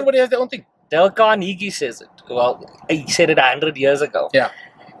 because everybody has their own thing. Dale Carnegie says it. Well, he said it 100 years ago.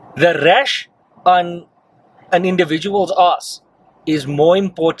 The rash on an individual's ass is more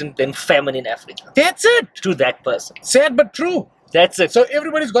important than famine in Africa. That's it. To that person. Sad but true. That's it. So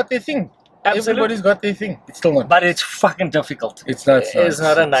everybody's got their thing. Absolutely. Everybody's got their thing. It's still not. But it's fucking difficult. It's not. It's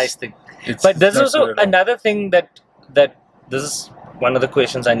not a nice thing. But there's also another thing that this is one of the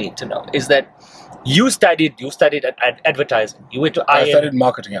questions I need to know, is that you studied advertising. You went to I studied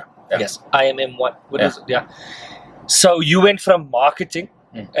marketing. Yes, IMM. What is it? So you went from marketing,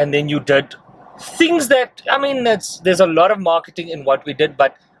 and then you did things that, I mean, there's a lot of marketing in what we did,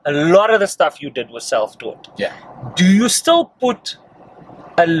 but a lot of the stuff you did was self-taught. Do you still put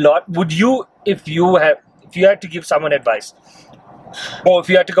a lot? Would you, if you had to give someone advice, or if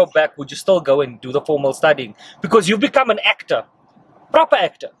you had to go back, would you still go and do the formal studying? Because you've become an actor, proper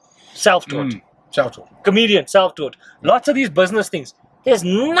actor, self-taught. Self-taught. Comedian, self-taught. Lots of these business things. There's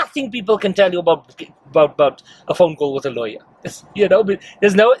nothing people can tell you about a phone call with a lawyer. You know,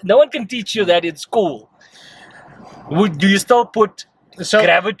 there's no one can teach you that in school. Do you still put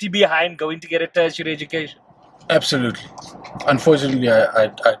gravity behind going to get a tertiary education? Absolutely. Unfortunately, I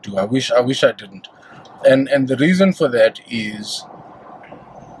do. I wish I didn't. And the reason for that is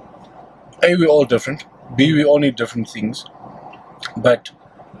A, we're all different. B, we all need different things. But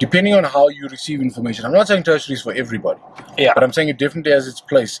depending on how you receive information, I'm not saying tertiary is for everybody. Yeah. But I'm saying it definitely has its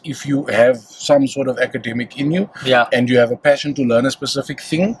place. If you have some sort of academic in you, yeah, and you have a passion to learn a specific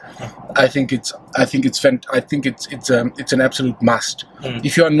thing, I think it's an absolute must.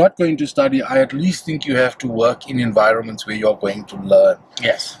 If you are not going to study, I at least think you have to work in environments where you're going to learn.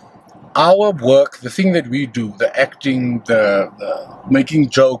 Yes. Our work, the thing that we do, the acting, the making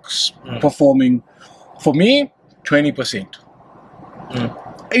jokes, performing, for me, 20%.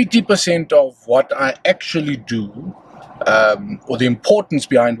 80% of what I actually do, or the importance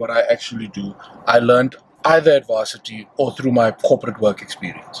behind what I actually do, I learned either at varsity or through my corporate work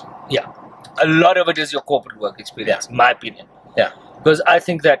experience. Yeah. A lot of it is your corporate work experience, in my opinion. Yeah. Because I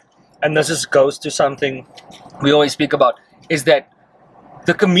think that, and this goes to something we always speak about, is that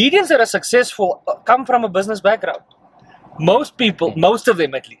the comedians that are successful come from a business background. Most people, most of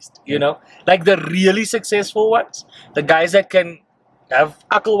them at least, you know, like the really successful ones, the guys that can have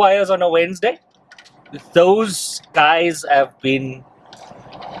akkel wires on a Wednesday, those guys have been,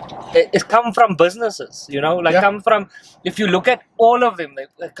 it's come from businesses, you know, like come from, if you look at all of them,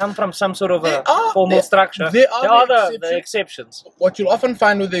 they come from some sort of a formal structure. They are the exceptions. What you'll often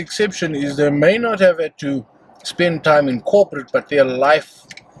find with the exception is they may not have had to spend time in corporate, but their life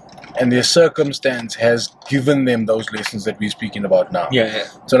and their circumstance has given them those lessons that we're speaking about now. Yeah.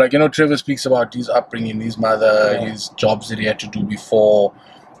 So, like, you know, Trevor speaks about his upbringing, his mother, his jobs that he had to do before.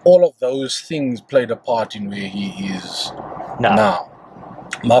 All of those things played a part in where he is now.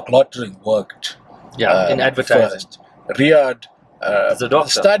 Mark Lottering worked in advertising. First. Riyadh as a doctor.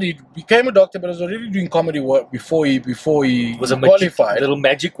 Studied, became a doctor, but was already doing comedy work before he was qualified. Little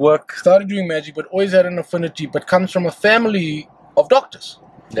magic work. Started doing magic, but always had an affinity, but comes from a family of doctors.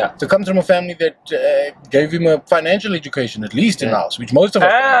 Yeah. So comes from a family that gave him a financial education, at least in house, which most of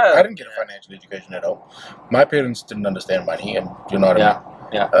us don't. I didn't get a financial education at all. My parents didn't understand money, and you know what I mean.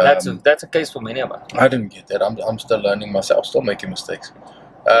 Yeah, that's a case for many of us. I didn't get that. I'm still learning myself, still making mistakes.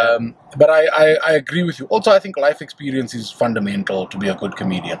 But I agree with you. Also, I think life experience is fundamental to be a good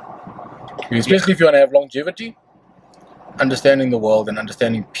comedian, especially if you want to have longevity. Understanding the world and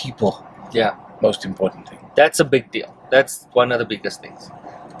understanding people. Yeah, most important thing. That's a big deal. That's one of the biggest things.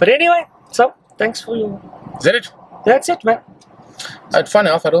 But anyway, so thanks for you. Is that it? That's it, man. It's fun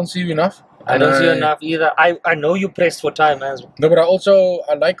enough. I don't see you enough. I don't see you enough either. I know you pressed for time as well. No, but I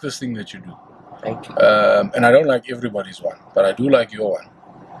like this thing that you do. Thank you. And I don't like everybody's one, but I do like your one.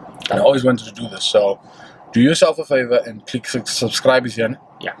 And I always wanted to do this. So do yourself a favor and click subscribe, Adriaan.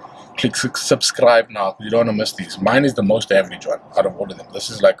 Yeah. Click subscribe now, because you don't want to miss these. Mine is the most average one out of all of them.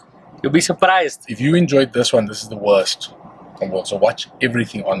 This is like... You'll be surprised. If you enjoyed this one, this is the worst. So watch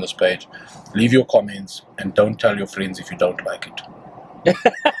everything on this page. Leave your comments and don't tell your friends if you don't like it.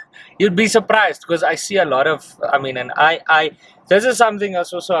 You'd be surprised, because I see a lot of, this is something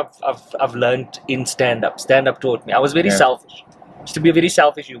else also I've learned in stand-up. Stand-up taught me. I was very selfish. I used to be a very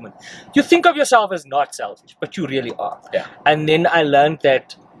selfish human. You think of yourself as not selfish, but you really are. Yeah. And then I learned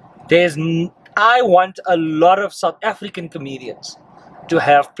that I want a lot of South African comedians to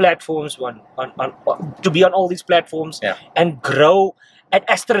have platforms to be on all these platforms and grow at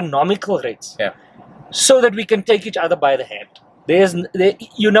astronomical rates, so that we can take each other by the hand.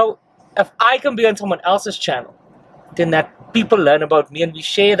 If I can be on someone else's channel, then that people learn about me and we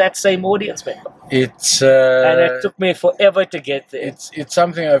share that same audience member. And it took me forever to get there. It's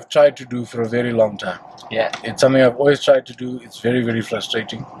something I've tried to do for a very long time. Yeah. It's something I've always tried to do. It's very, very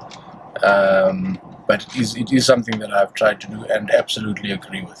frustrating. But it is something that I've tried to do and absolutely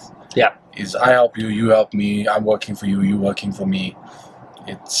agree with. Yeah. Is I help you, you help me, I'm working for you, you working for me.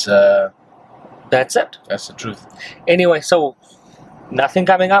 It's that's it. That's the truth. Anyway, so nothing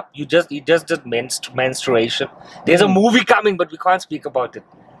coming up. You just did menstruation. There's a movie coming, but we can't speak about it.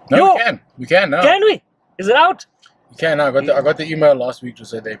 No, we can. We can now. Can we? Is it out? We can now. I got the email last week to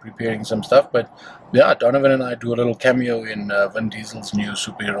say they're preparing some stuff, but yeah, Donovan and I do a little cameo in Vin Diesel's new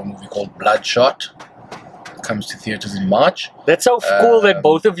superhero movie called Bloodshot. It comes to theaters in March. That's so cool that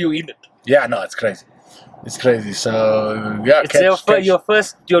both of you in it. Yeah, no, it's crazy. It's crazy. So yeah,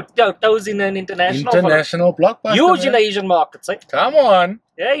 it's your toes in an international blockbuster. Huge in Asian markets. Eh? Come on.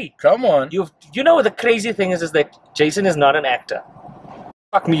 Hey, come on. You know the crazy thing is that Jason is not an actor.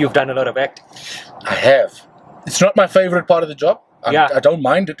 Fuck me, you've done a lot of acting. I have. It's not my favorite part of the job. I don't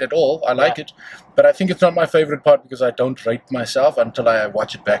mind it at all. I like it. But I think it's not my favorite part because I don't rate myself until I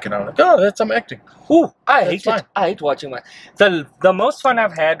watch it back and I'm like, oh, that's some acting. Ooh, I hate it. I hate watching the most fun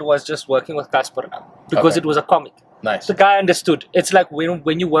I've had was just working with Casper now, because it was a comic. Nice. The guy understood. It's like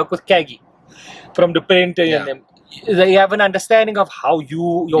when you work with Kaggy from the Painter and them. they have an understanding of how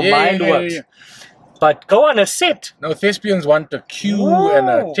your mind works. But go on a set. No, thespians want a cue and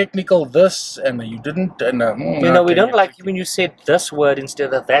a technical this, and you didn't. And we don't like when you said this word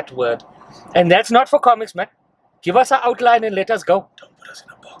instead of that word. And that's not for comics, man. Give us an outline and let us go. Don't put us in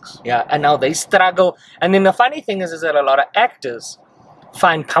a box. Yeah, and now they struggle. And then the funny thing is that a lot of actors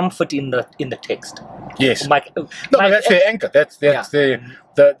find comfort in the text. Yes. That's their anchor. That's the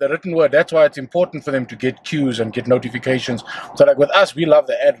written word. That's why it's important for them to get cues and get notifications. So like with us, we love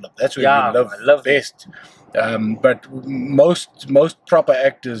the ad lib. That's what we love best. But most proper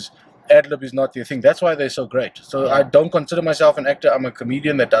actors, ad lib is not their thing. That's why they're so great. So I don't consider myself an actor. I'm a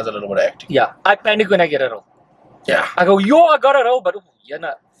comedian that does a little bit of acting. Yeah, I panic when I get a role. Yeah. I go, I got a role, but you're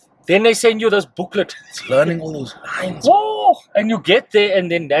not. Then they send you this booklet. It's learning all those lines. Whoa! And you get there, and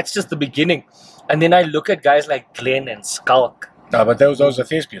then that's just the beginning. And then I look at guys like Glenn and Skulk. No, but those are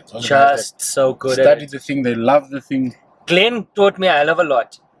thespians. Those just so good at it. Study the thing. They love the thing. Glenn taught me a hell of a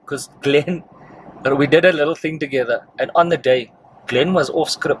lot. Because Glenn, we did a little thing together. And on the day, Glenn was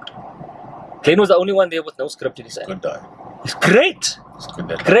off script. Glenn was the only one there with no script in his hand. Good guy. He's great. It's good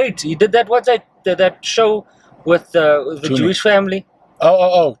that great. He did that. What's that show with the Jewish family?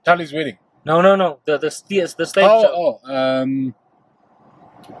 Oh, Tali's Wedding. No. The stage show.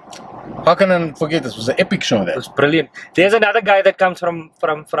 How can I forget this? It was an epic show there. It was brilliant. There's another guy that comes from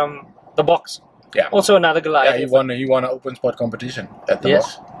the box. Yeah. Also another guy. Yeah, he won an open spot competition at the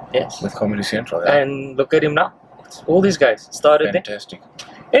box. Yes. With Comedy Central. Yeah. And look at him now. All these guys started Fantastic.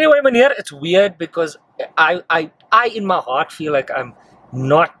 Anyway, Meneer, it's weird because I in my heart feel like I'm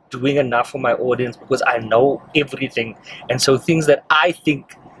not doing enough for my audience because I know everything. And so things that I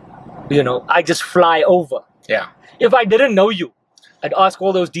think, I just fly over. Yeah. If I didn't know you, I'd ask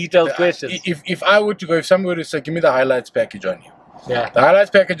all those detailed questions. If I were to go, if somebody were to say, give me the highlights package on you. Yeah. The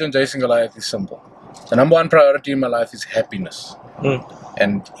highlights package on Jason Goliath is simple. The number one priority in my life is happiness.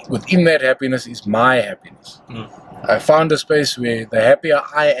 And within that happiness is my happiness. I found a space where the happier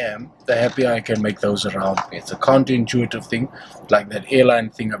I am, the happier I can make those around me. It's a counterintuitive thing, like that airline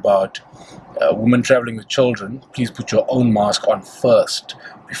thing about women traveling with children. Please put your own mask on first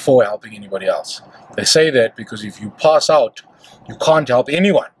before helping anybody else. They say that because if you pass out, you can't help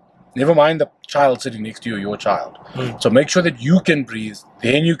anyone. Never mind the child sitting next to you, your child. So make sure that you can breathe,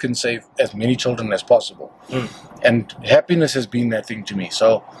 then you can save as many children as possible. And happiness has been that thing to me.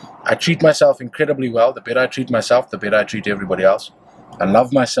 So I treat myself incredibly well. The better I treat myself, the better I treat everybody else. I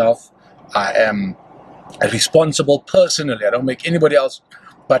love myself. I am responsible personally. I don't make anybody else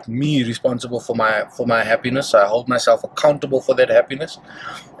but me responsible for my happiness. I hold myself accountable for that happiness.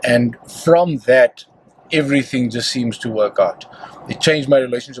 And from that, everything just seems to work out. It changed my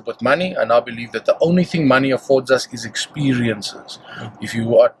relationship with money. I now believe that the only thing money affords us is experiences. If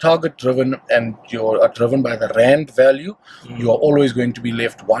you are target driven and you are driven by the rand value, you are always going to be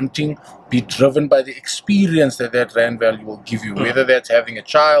left wanting. Be driven by the experience that rand value will give you, whether that's having a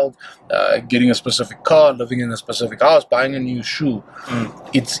child, getting a specific car, living in a specific house, buying a new shoe.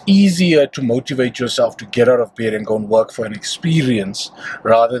 It's easier to motivate yourself to get out of bed and go and work for an experience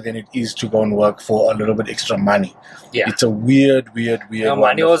rather than it is to go and work for a little bit extra money. Yeah. It's a weird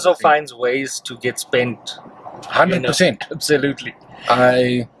money also thing. Finds ways to get spent. 100%. Absolutely.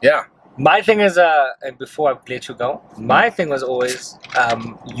 My thing is, and before I let you go, my thing was always,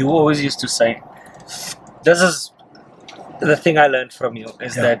 you always used to say, this is the thing I learned from you,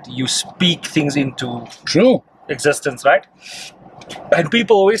 is that you speak things into existence, right? And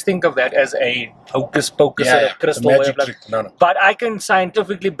people always think of that as a hocus pocus or a crystal way. No. But I can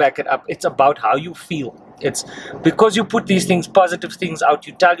scientifically back it up. It's about how you feel. It's because you put these things, positive things out,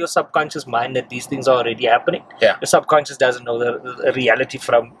 you tell your subconscious mind that these things are already happening. Yeah. Your subconscious doesn't know the reality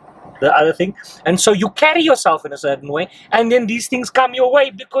from the other thing. And so you carry yourself in a certain way, and then these things come your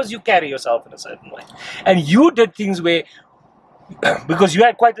way because you carry yourself in a certain way. And you did things where, because you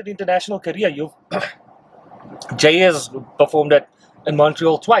had quite an international career, Jay has performed in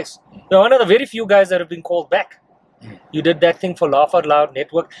Montreal twice. You're one of the very few guys that have been called back. You did that thing for Laugh Out Loud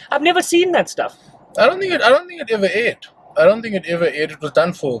Network. I've never seen that stuff. I don't think it ever aired. I don't think it ever aired. It was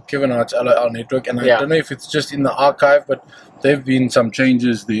done for Kevin Hart's LOL Network, and I don't know if it's just in the archive, but there have been some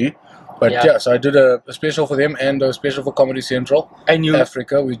changes there. But so I did a special for them and a special for Comedy Central and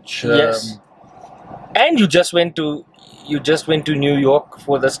Africa, which and you just went to New York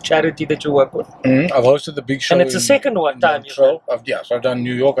for this charity that you work with. I've hosted the big show, and it's the second time. So I've done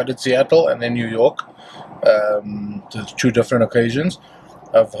New York. I did Seattle and then New York, to 2 different occasions.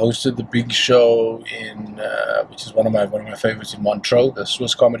 I've hosted the big show in, which is one of my favorites, in Montreux, the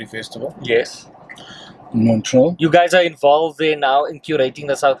Swiss Comedy Festival. Yes. Montreal. You guys are involved there now in curating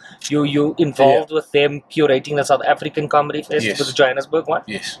the South. You involved with them curating the South African Comedy Festival, the Johannesburg one.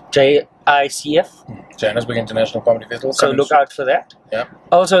 Yes. JICF. Johannesburg International Comedy Festival. So look out for that. Yeah.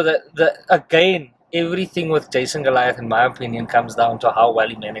 Also, again, everything with Jason Goliath, in my opinion, comes down to how well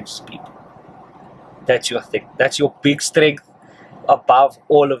he manages people. That's your thing. That's your big strength above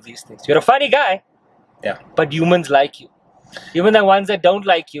all of these things. You're a funny guy. Yeah. But humans like you. Even the ones that don't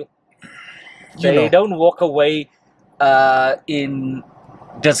like you, they don't walk away in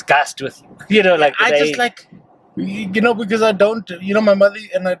disgust with you. You know, like I just like, you know, because I don't, you know, my mother,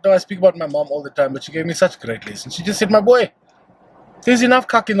 and I know I speak about my mom all the time, but she gave me such great lessons. She just said, my boy, there's enough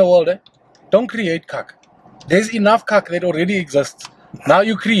cuck in the world, eh? Don't create cuck. There's enough cuck that already exists. Now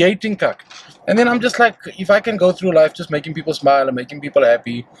you're creating cuck. And then I'm just like, if I can go through life just making people smile and making people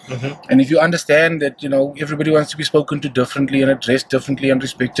happy, and if you understand that, you know, everybody wants to be spoken to differently and addressed differently and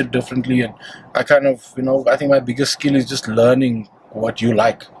respected differently, and I kind of, you know, I think my biggest skill is just learning what you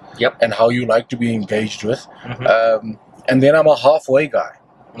like and how you like to be engaged with. And then I'm a halfway guy.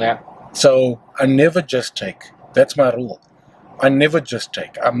 Yeah. So I never just take. That's my rule. I never just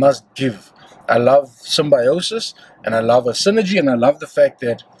take. I must give. I love symbiosis, and I love a synergy, and I love the fact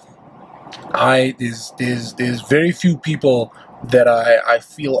that there's very few people that I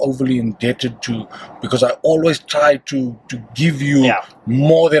feel overly indebted to, because I always try to give you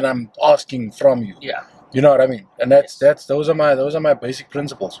more than I'm asking from you. Yeah. You know what I mean? And those are my basic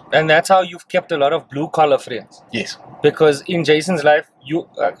principles. And that's how you've kept a lot of blue collar friends. Yes. Because in Jason's life,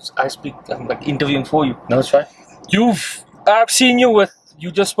 I'm like interviewing for you. No, it's fine. I've seen you with. You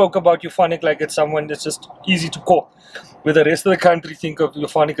just spoke about Euphonic like it's someone that's just easy to call. Where the rest of the country think of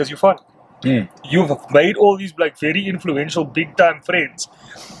Euphonic as Euphonic. You've made all these like very influential big time friends.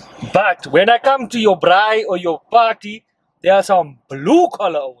 But when I come to your braai or your party, there are some blue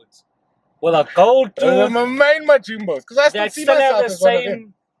collar Owens with a gold tooth. My jimbos. Because I still see myself as one of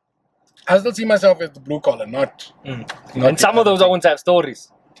them. I still see myself as the blue collar, not and some of those Owens have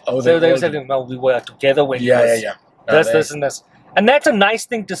stories. Oh, so they said, no, we were together when this and this. And that's a nice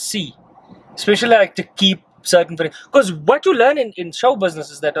thing to see. Especially like to keep certain friends. Because what you learn in show business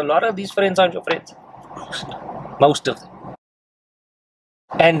is that a lot of these friends aren't your friends. Most of them.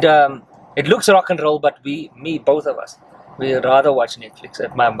 And it looks rock and roll, but both of us, we rather watch Netflix.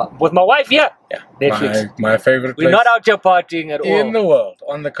 With my wife, Netflix. My favorite place. We're not out here partying at all. In the world,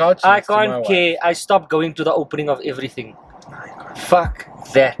 on the couch. I can't care. I stopped going to the opening of everything. Fuck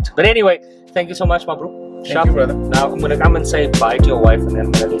that. But anyway, thank you so much, my bro. Thank you, brother. Now I'm gonna come and say bye to your wife, and then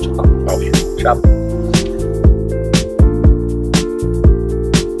I'm gonna let you go. Okay. Sharp.